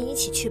还是跟你一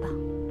起去吧。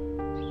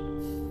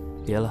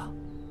别了，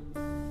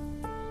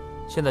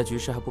现在局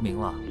势还不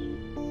明朗，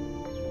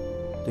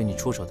对你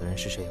出手的人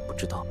是谁也不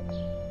知道。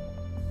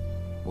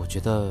我觉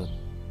得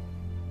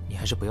你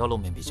还是不要露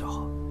面比较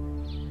好。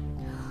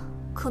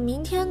可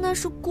明天那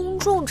是公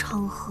众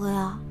场合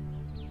呀，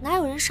哪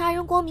有人杀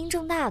人光明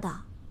正大的？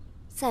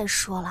再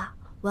说了，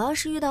我要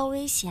是遇到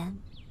危险，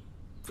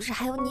不是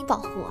还有你保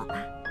护我吗？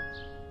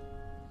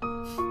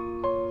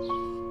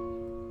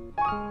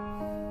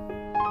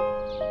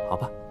好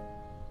吧。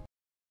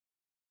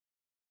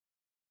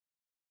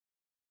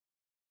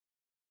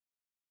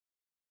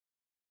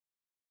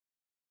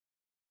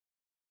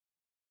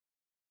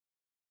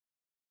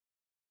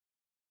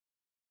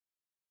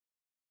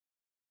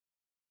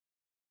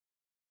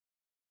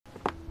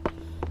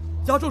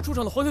压轴出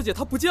场的黄小姐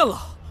她不见了。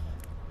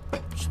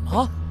什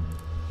么？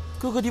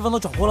各个地方都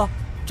找过了？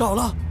找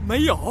了，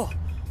没有。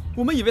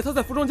我们以为她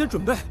在服装间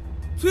准备，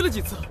催了几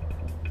次，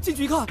进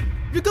去一看，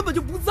人根本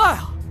就不在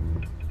啊。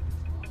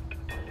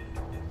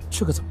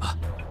这可怎么办？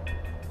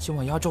今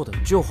晚压轴的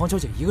只有黄小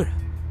姐一个人。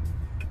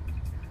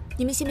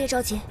你们先别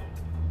着急，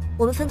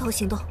我们分头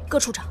行动，各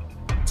处找。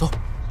走。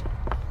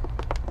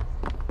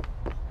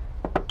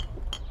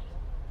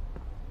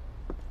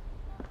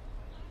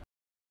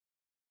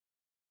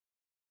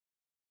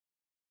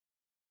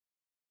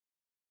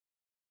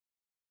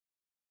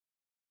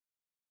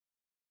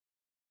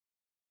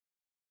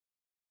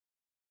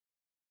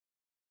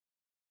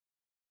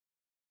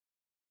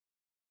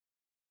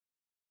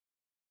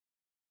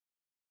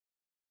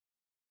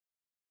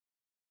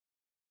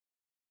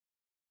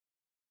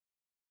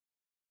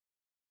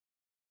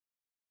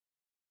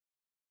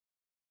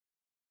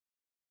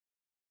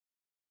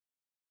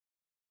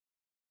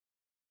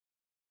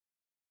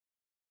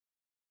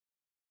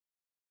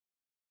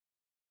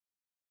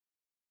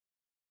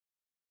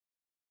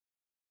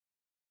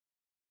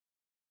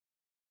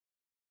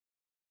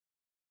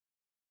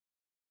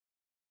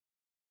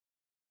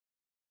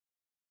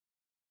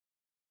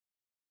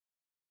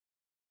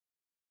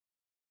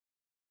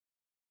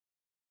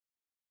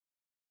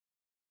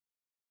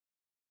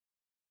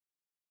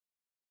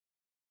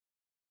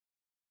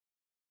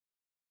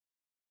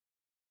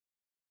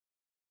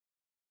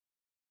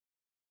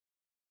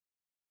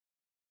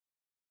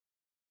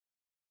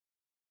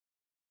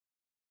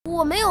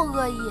我没有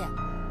恶意，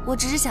我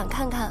只是想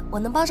看看我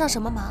能帮上什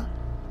么忙。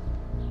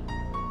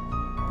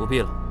不必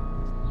了，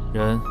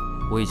人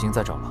我已经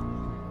在找了。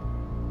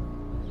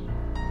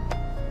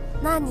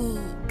那你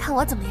看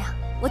我怎么样？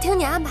我听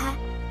你安排。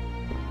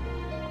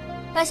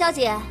大小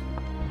姐，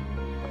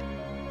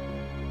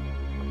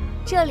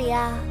这里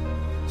啊，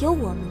有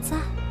我们在，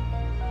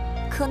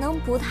可能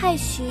不太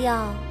需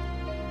要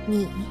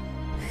你。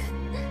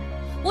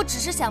我只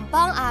是想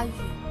帮阿玉，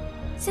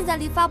现在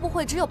离发布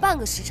会只有半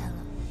个时辰了。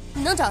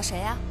你能找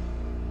谁啊？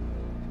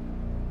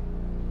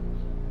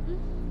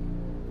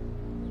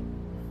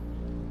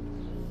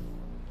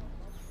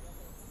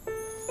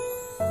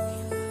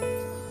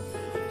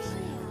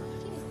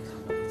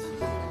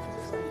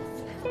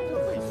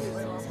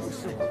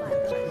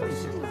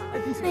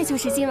那就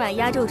是今晚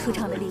压轴出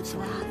场的礼服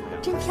啊，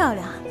真漂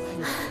亮。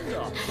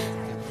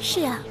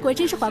是呀，果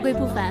真是华贵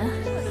不凡。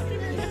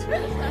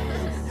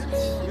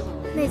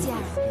那件。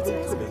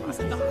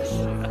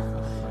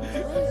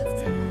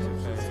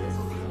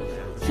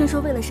听说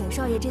为了沈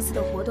少爷这次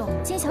的活动，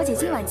金小姐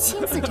今晚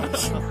亲自展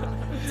示呢。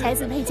才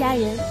子配佳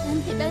人，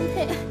般配般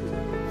配。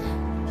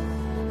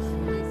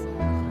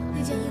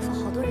那件衣服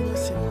好多人都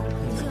喜欢，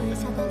已经有人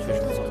下单了。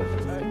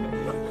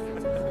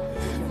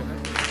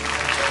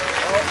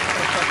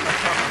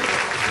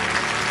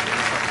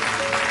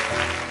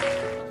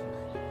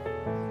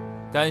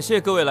感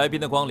谢各位来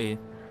宾的光临，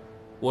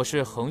我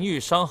是恒裕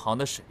商行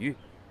的沈玉。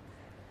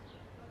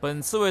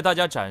本次为大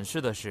家展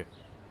示的是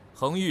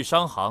恒裕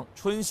商行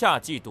春夏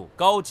季度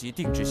高级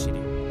定制系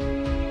列。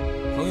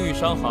恒裕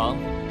商行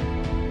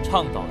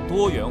倡导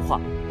多元化，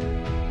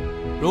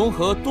融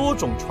合多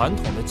种传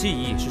统的技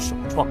艺是首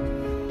创。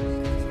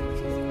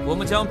我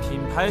们将品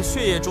牌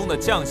血液中的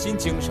匠心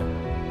精神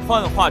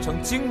幻化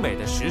成精美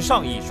的时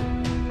尚艺术，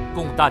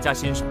供大家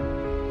欣赏。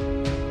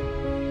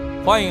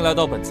欢迎来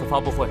到本次发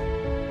布会。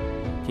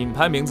品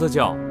牌名字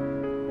叫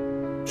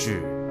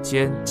指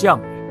尖匠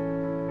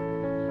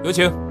人，有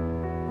请。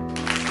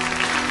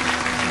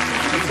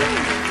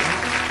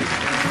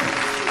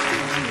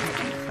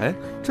哎，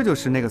这就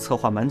是那个策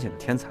划满减的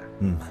天才。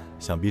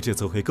想必这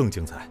次会更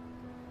精彩。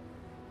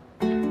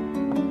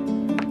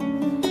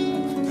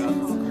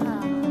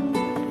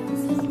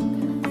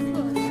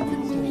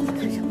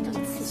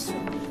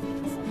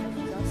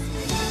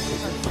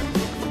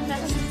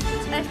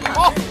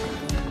好，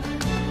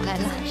来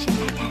了，沈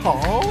太太。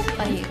好，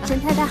欢迎啊！沈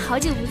太太，好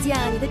久不见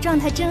啊，你的状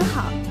态真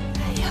好。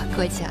哎呀，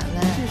过奖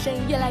了，你生意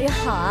越来越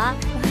好啊！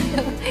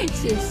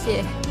谢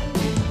谢。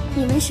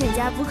你们沈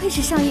家不愧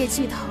是商业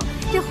巨头，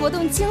这活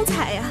动精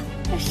彩呀！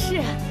是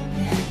啊，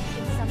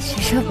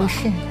谁说不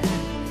是呢？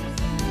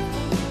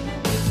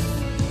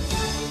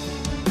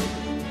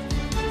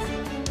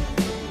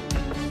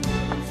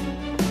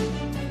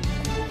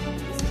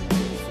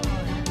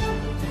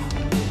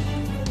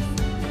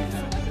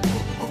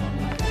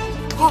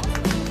好。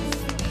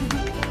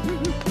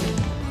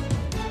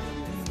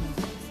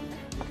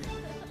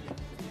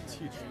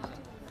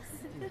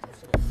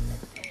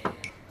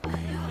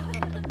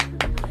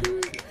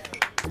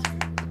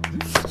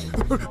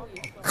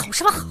好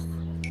什么好？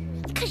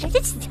你看人家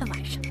今天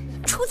晚上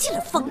出尽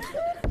了风头，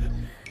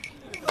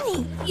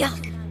你呀，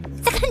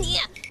再看你，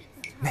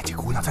那几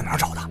个姑娘在哪儿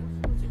找的？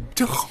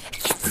真好。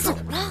走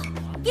了，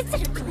别在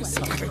这跟我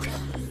闲扯。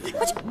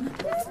快去，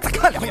再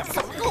看两眼。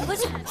走，跟我回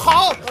去。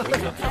好。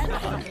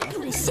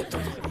丢人现眼。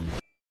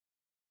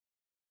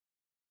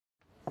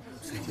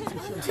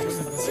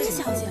金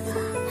小姐吧？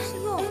哎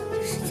呦，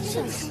是金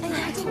小姐，哎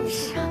呀，真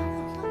是啊。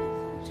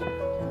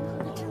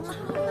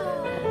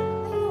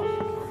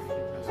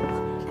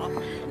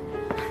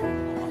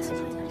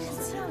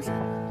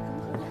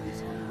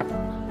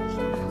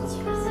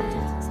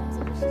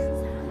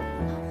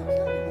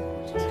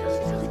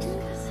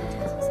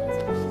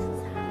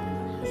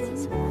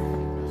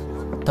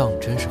当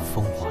真是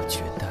风华绝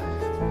代。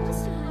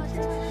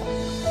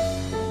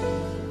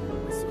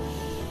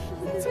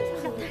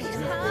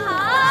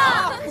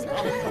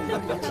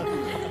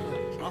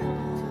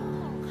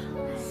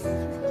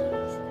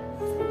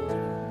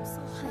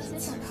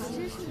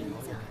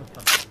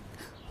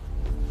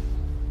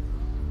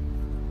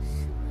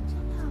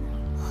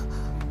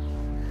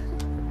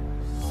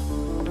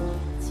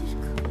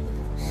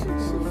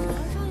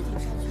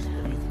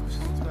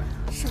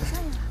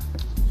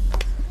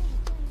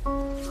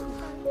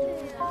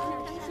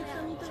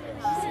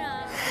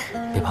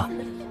别怕，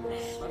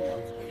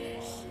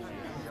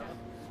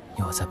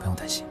以后再不用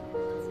担心。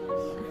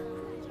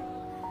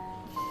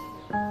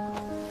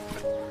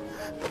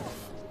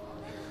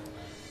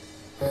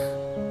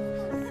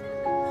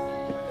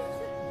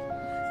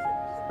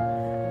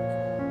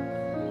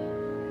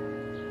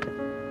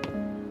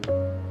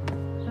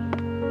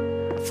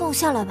放我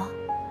下来吧。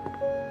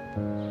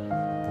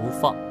不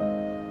放，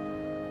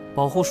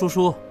保护叔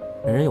叔，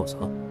人人有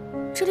责。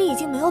这里已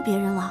经没有别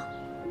人了。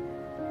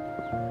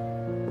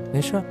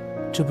没事，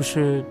这不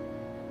是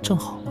正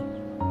好吗？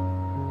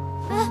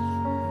哎，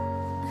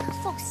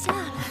放下来！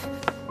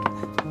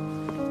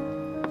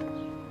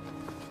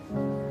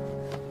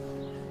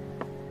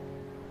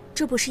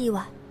这不是意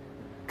外，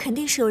肯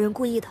定是有人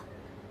故意的。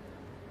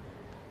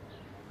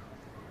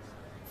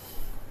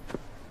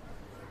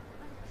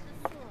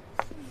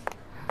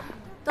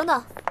等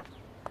等，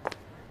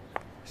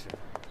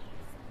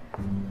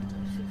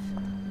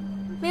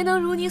没能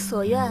如你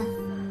所愿，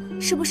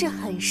是不是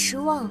很失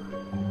望啊？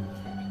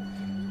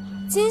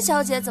金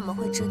小姐怎么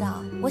会知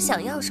道我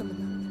想要什么呢？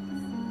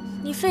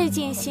你费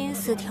尽心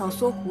思挑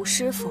唆胡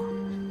师傅，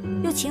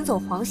又请走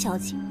黄小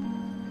姐，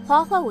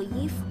划坏我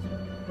衣服，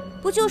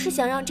不就是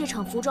想让这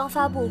场服装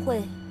发布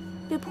会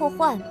被破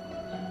坏吗？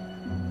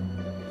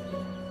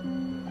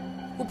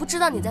我不知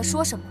道你在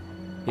说什么。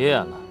别演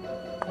了，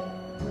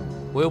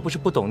我又不是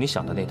不懂你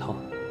想的那套。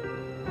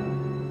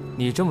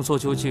你这么做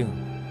究竟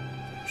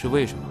是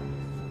为什么？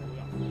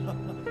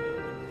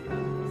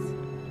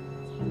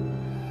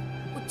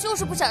就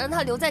是不想让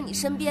他留在你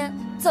身边，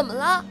怎么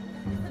了？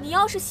你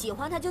要是喜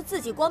欢他，就自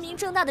己光明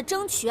正大的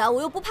争取啊！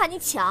我又不怕你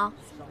抢，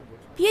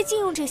别净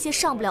用这些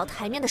上不了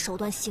台面的手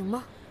段，行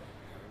吗？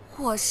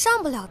我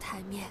上不了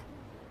台面，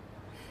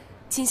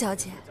金小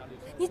姐，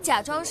你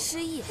假装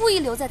失忆，故意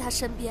留在他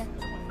身边，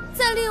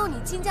再利用你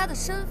金家的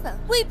身份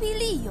威逼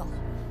利诱，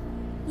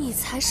你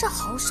才是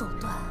好手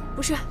段。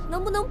不是，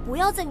能不能不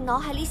要在你脑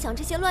海里想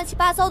这些乱七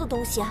八糟的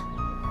东西啊？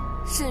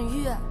沈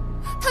玉，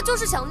他就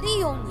是想利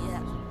用你，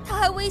他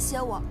还威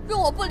胁我，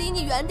若我不离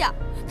你远点，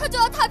他就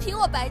要踏平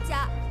我白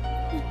家。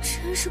你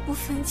真是不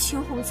分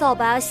青红皂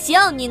白啊！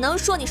行，你能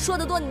说，你说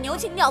得多，你牛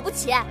气，你了不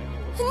起。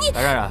你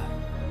白冉冉，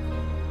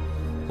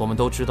我们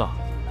都知道，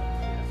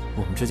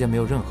我们之间没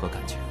有任何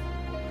感情，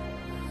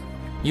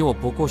你我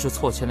不过是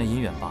错签了姻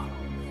缘罢了。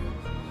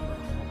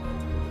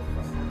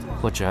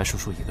我只爱叔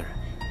叔一个人。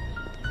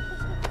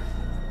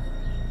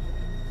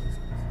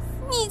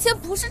你以前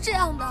不是这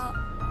样的。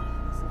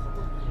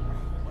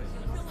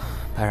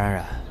白冉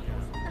冉，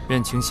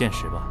认清现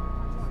实吧，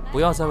不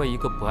要再为一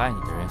个不爱你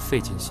的人费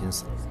尽心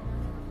思。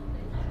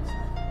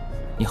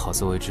你好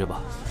自为之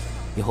吧，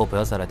以后不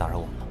要再来打扰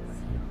我们了。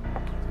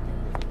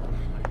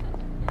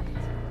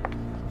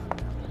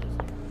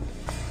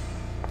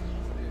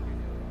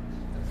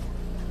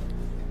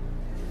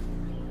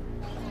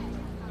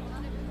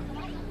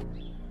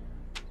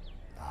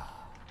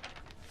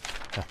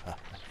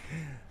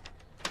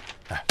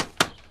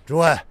诸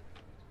位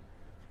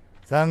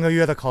，3个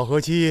月的考核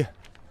期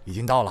已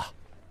经到了，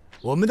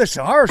我们的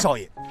沈二少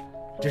爷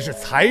真是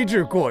才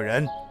智过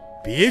人，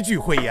别具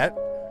慧眼，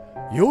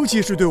尤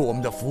其是对我们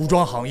的服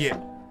装行业，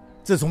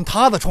自从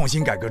他的创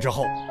新改革之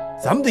后，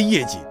咱们的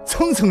业绩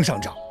蹭蹭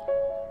上涨。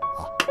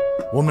啊，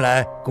我们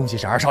来恭喜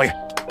沈二少爷。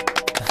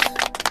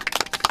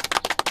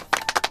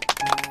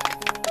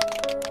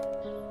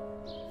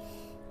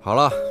好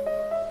了，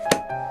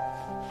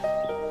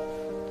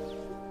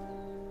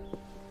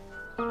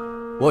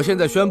我现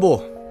在宣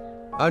布，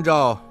按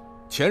照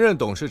前任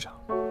董事长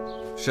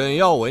沈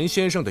耀文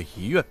先生的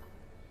遗愿，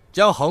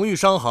将恒裕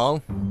商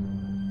行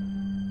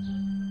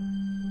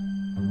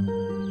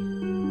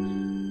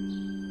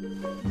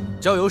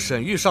交由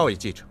沈玉少爷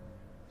继承。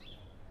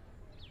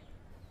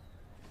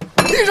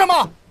凭什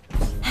么？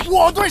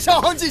我对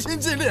商行尽心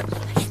尽力，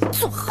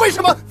为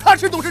什么他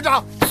是董事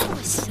长？坐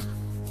下。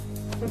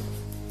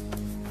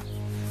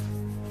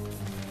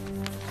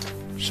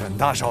沈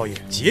大少爷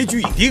结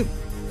局已定，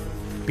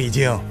毕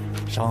竟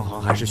商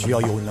行还是需要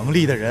有能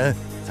力的人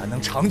才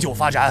能长久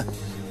发展。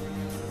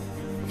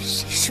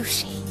谁输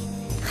谁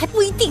还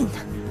不一定呢。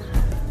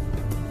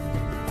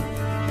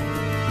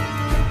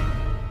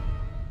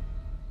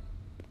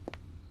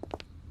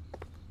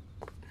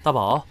大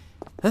宝，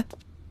哎，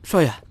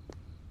少爷，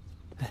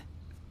哎，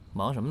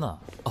忙什么呢？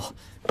哦，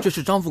这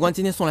是张副官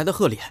今天送来的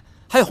贺礼，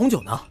还有红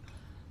酒呢。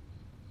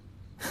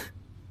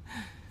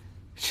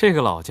这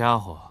个老家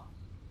伙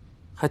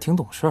还挺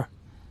懂事儿，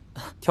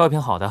挑一瓶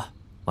好的，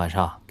晚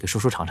上给叔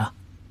叔尝尝。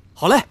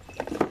好嘞。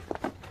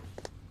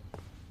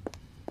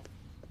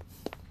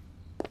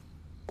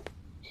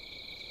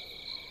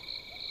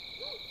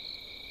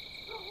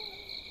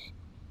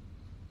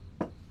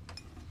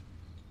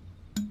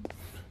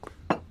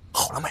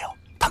好了没有？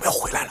他们要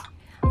回来了。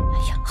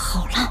哎呀，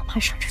好了，马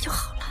上这就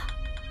好了。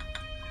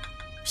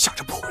想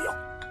着不会用，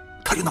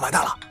他就能完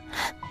蛋了。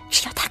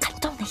只要他敢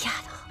动那丫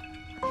头，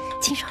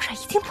金少帅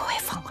一定不会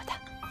放过他。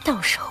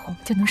到时候我们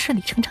就能顺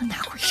理成章拿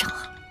回商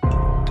行。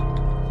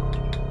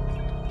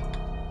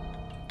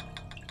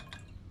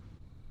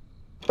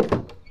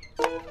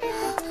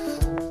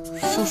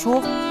叔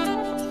叔，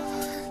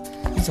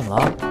你怎么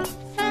了？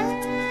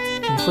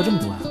你喝这么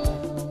多呀？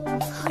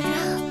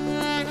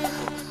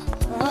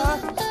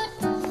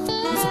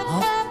你怎么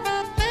了？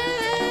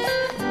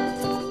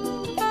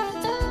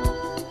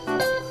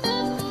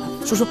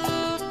叔叔，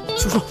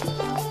叔叔，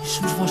你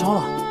是不是发烧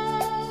了？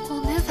我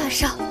没发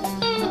烧。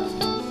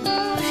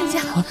睡觉，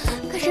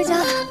快睡觉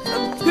了。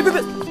别！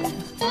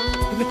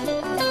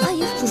换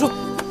衣服。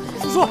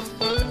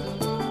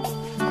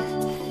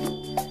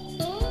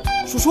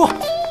叔叔，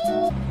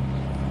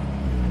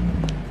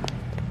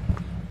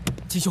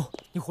金兄，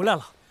你回来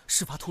了。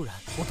事发突然，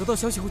我得到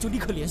消息后就立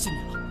刻联系你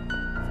了。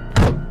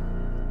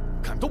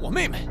敢动我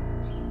妹妹！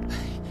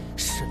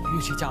沈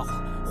玉这家伙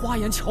花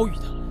言巧语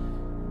的，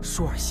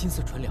舒儿心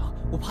思纯良，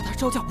我怕他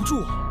招架不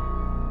住啊。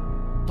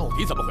到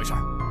底怎么回事？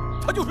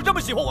他就是这么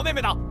喜欢我妹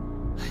妹的？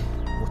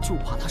我就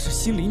怕他是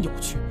心理扭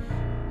曲，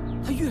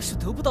他越是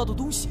得不到的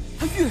东西，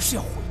他越是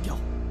要毁掉。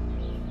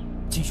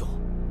金兄，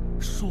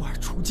舒儿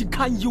处境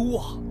堪忧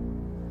啊！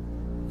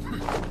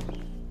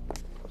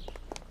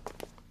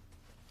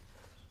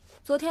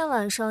昨天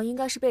晚上应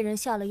该是被人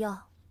下了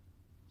药，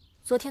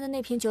昨天的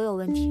那瓶酒有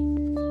问题。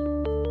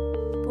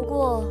不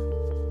过，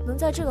能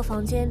在这个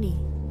房间里，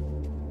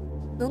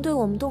能对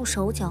我们动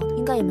手脚的，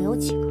应该也没有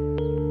几个。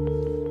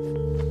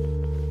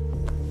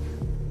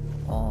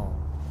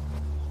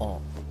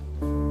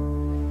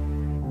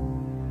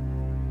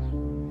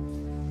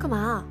干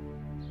嘛？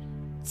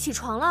起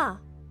床了？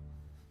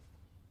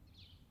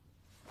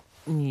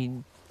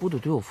你不得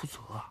对我负责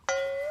啊！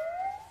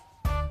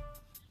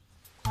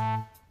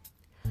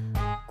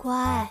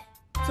乖，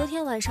昨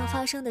天晚上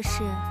发生的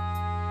事，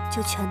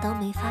就全当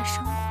没发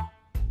生过。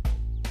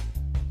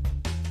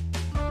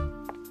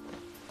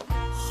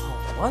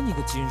好啊，你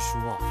个金叔！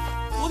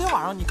昨天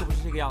晚上你可不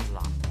是这个样子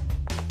的。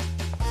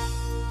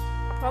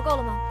玩够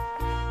了吗？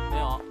没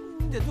有，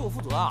你得对我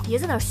负责啊！别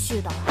在那儿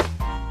絮叨了，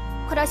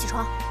快点起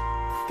床，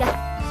给，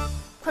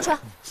快穿。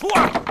舒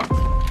儿，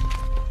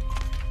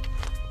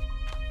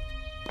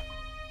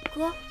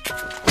哥，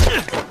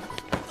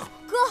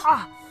哥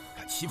啊！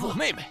敢欺负我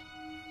妹妹，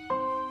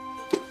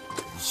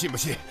你信不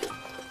信？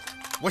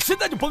我现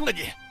在就崩了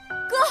你！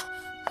哥，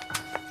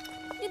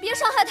你别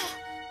伤害他。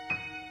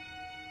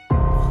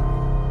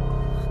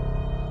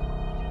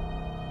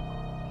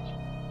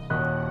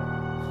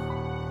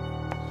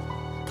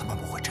他们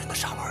不会真的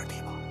杀了二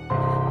弟吧？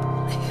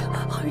哎呀，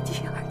二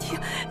弟，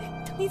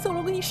等你走了，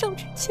我给你上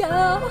纸钱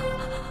啊！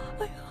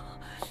哎呀，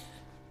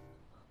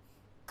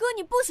哥，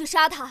你不许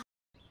杀他！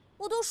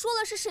我都说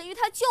了是沈玉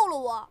他救了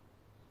我。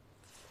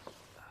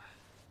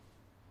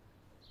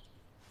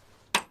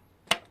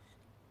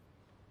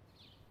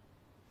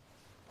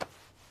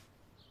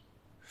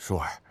舒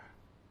儿，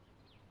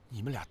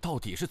你们俩到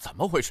底是怎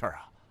么回事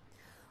啊？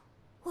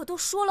我都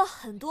说了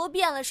很多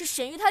遍了，是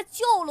沈玉他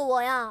救了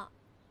我呀。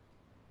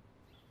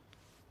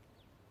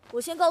我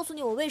先告诉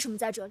你我为什么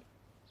在这里。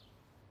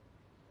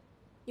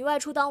你外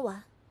出当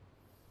晚，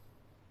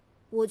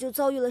我就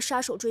遭遇了杀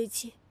手追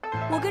击，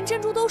我跟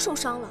珍珠都受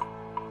伤了。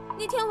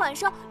那天晚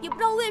上也不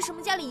知道为什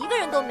么家里一个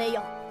人都没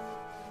有。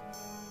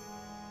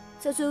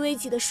在最危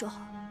急的时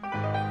候，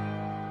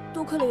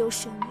多亏了有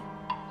沈玉，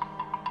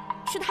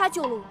是他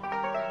救了我。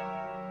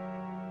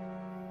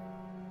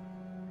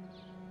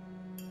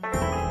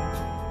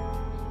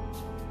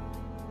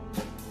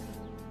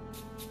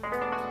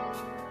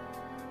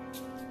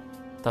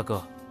大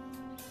哥，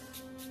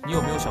你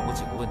有没有想过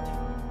几个问题？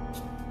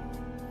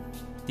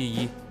第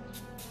一，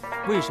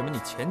为什么你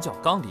前脚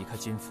刚离开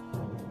金府，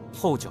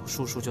后脚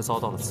叔叔就遭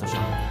到了刺杀？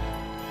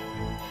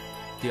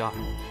第二，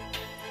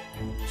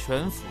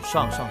全府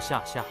上上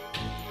下下，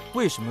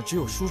为什么只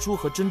有叔叔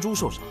和珍珠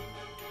受伤？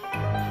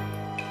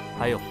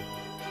还有，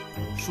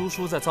叔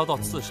叔在遭到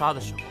刺杀的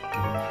时候，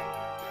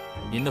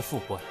您的副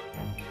官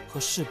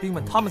和士兵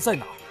们他们在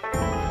哪儿？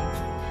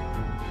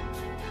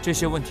这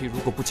些问题如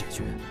果不解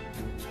决，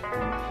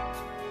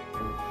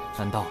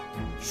难道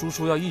叔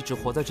叔要一直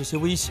活在这些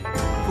威胁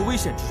和危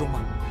险之中吗？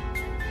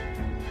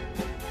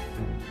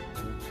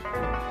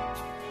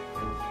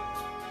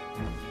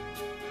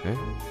哎，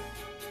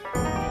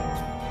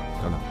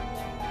等等，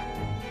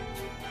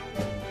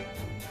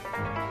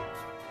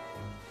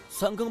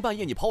三更半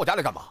夜你跑我家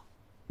来干嘛？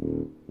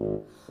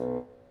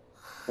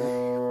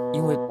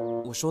因为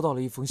我收到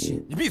了一封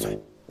信。你闭嘴！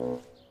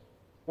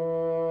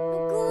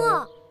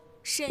哥，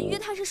沈玉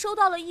他是收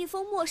到了一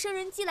封陌生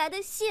人寄来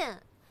的信。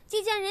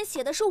寄件人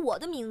写的是我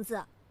的名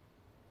字，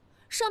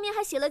上面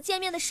还写了见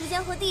面的时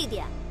间和地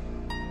点。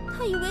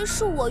他以为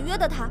是我约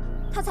的他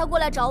才过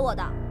来找我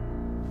的。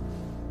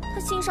他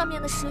信上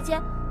面的时间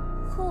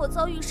和我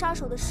遭遇杀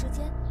手的时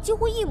间几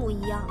乎一模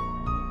一样。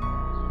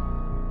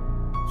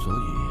所以，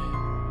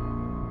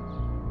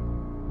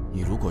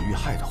你如果遇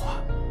害的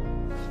话，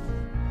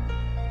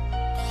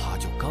他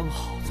就刚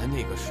好在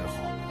那个时候。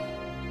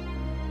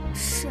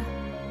是。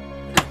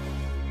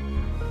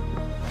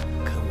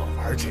跟我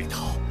玩这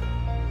套。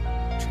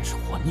真是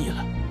活腻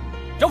了，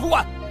张副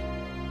官。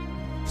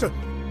是。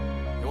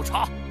给我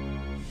查。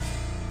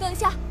等一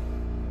下，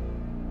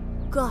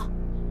哥，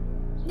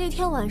那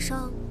天晚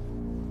上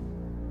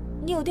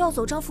你有调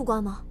走张副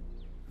官吗？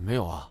没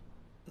有啊。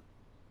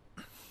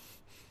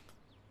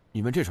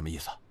你们这什么意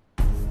思？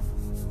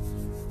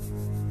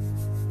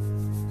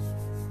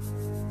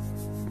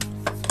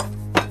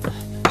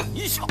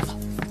你小子，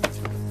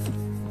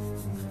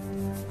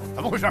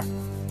怎么回事？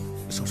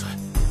少帅。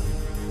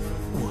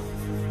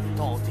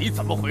到底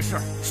怎么回事？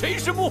谁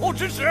是幕后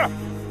指使？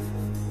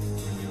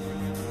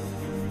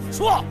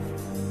说！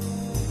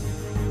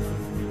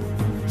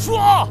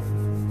说！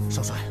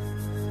少帅，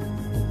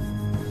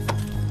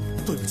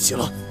对不起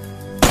了。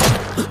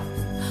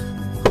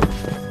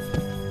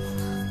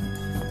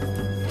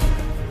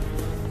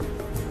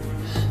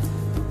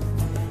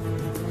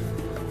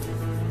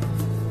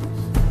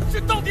这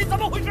到底怎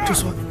么回事？这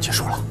算结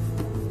束了。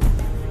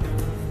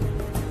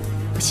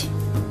不行，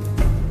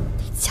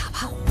你假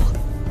扮我。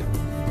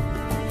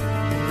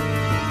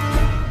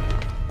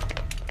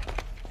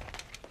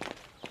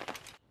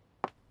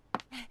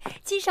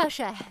金少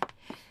帅，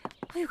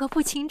我有个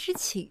不情之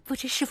请，不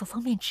知是否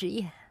方便直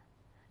言？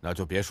那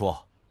就别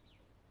说。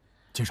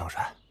金少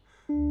帅，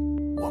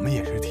我们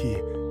也是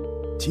替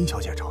金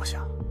小姐着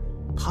想，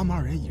他们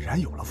二人已然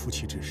有了夫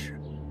妻之实，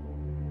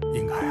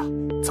应该啊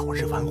早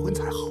日完婚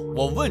才好。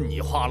我问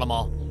你话了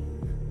吗？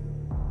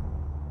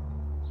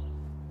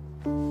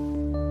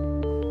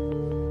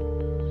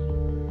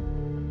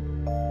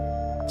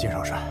金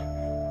少帅，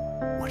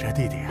我这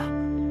弟弟啊，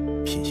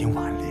品行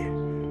顽劣，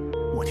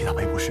我替他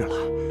赔不是了。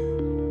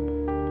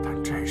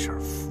但这事儿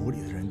府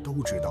里的人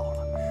都知道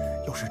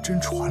了，要是真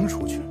传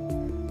出去，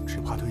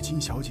只怕对金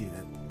小姐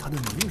她的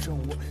名声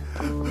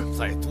我……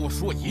再多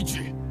说一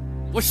句，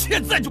我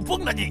现在就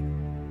崩了你！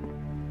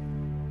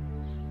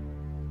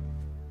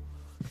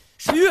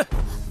沈玉，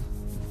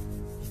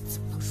你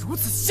怎么能如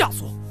此下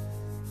作。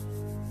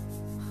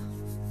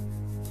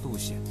陆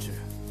显之，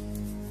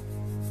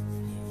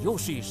你又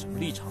是以什么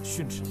立场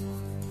训斥我？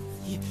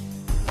你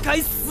该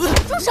死！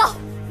住手！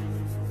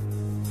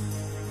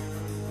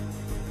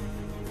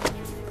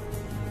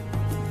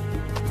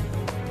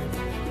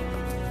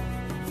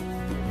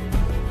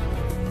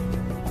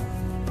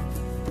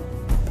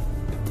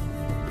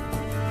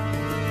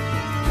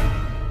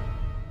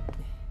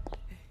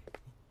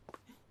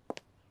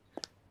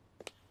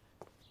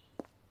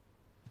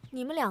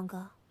你们两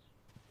个，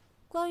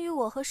关于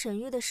我和沈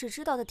玉的事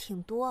知道的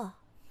挺多啊。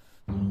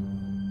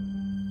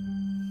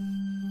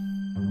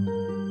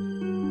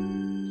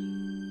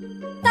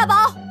大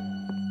宝，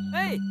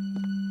哎，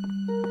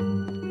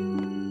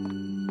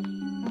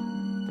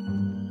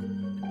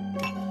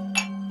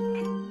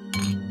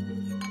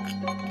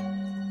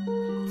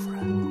夫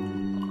人，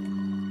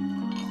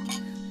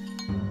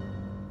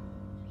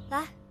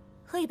来，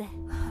喝一杯。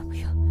不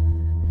要，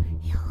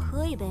要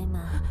喝一杯嘛。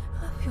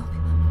不用，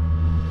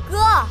哥，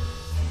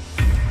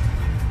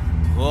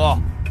喝。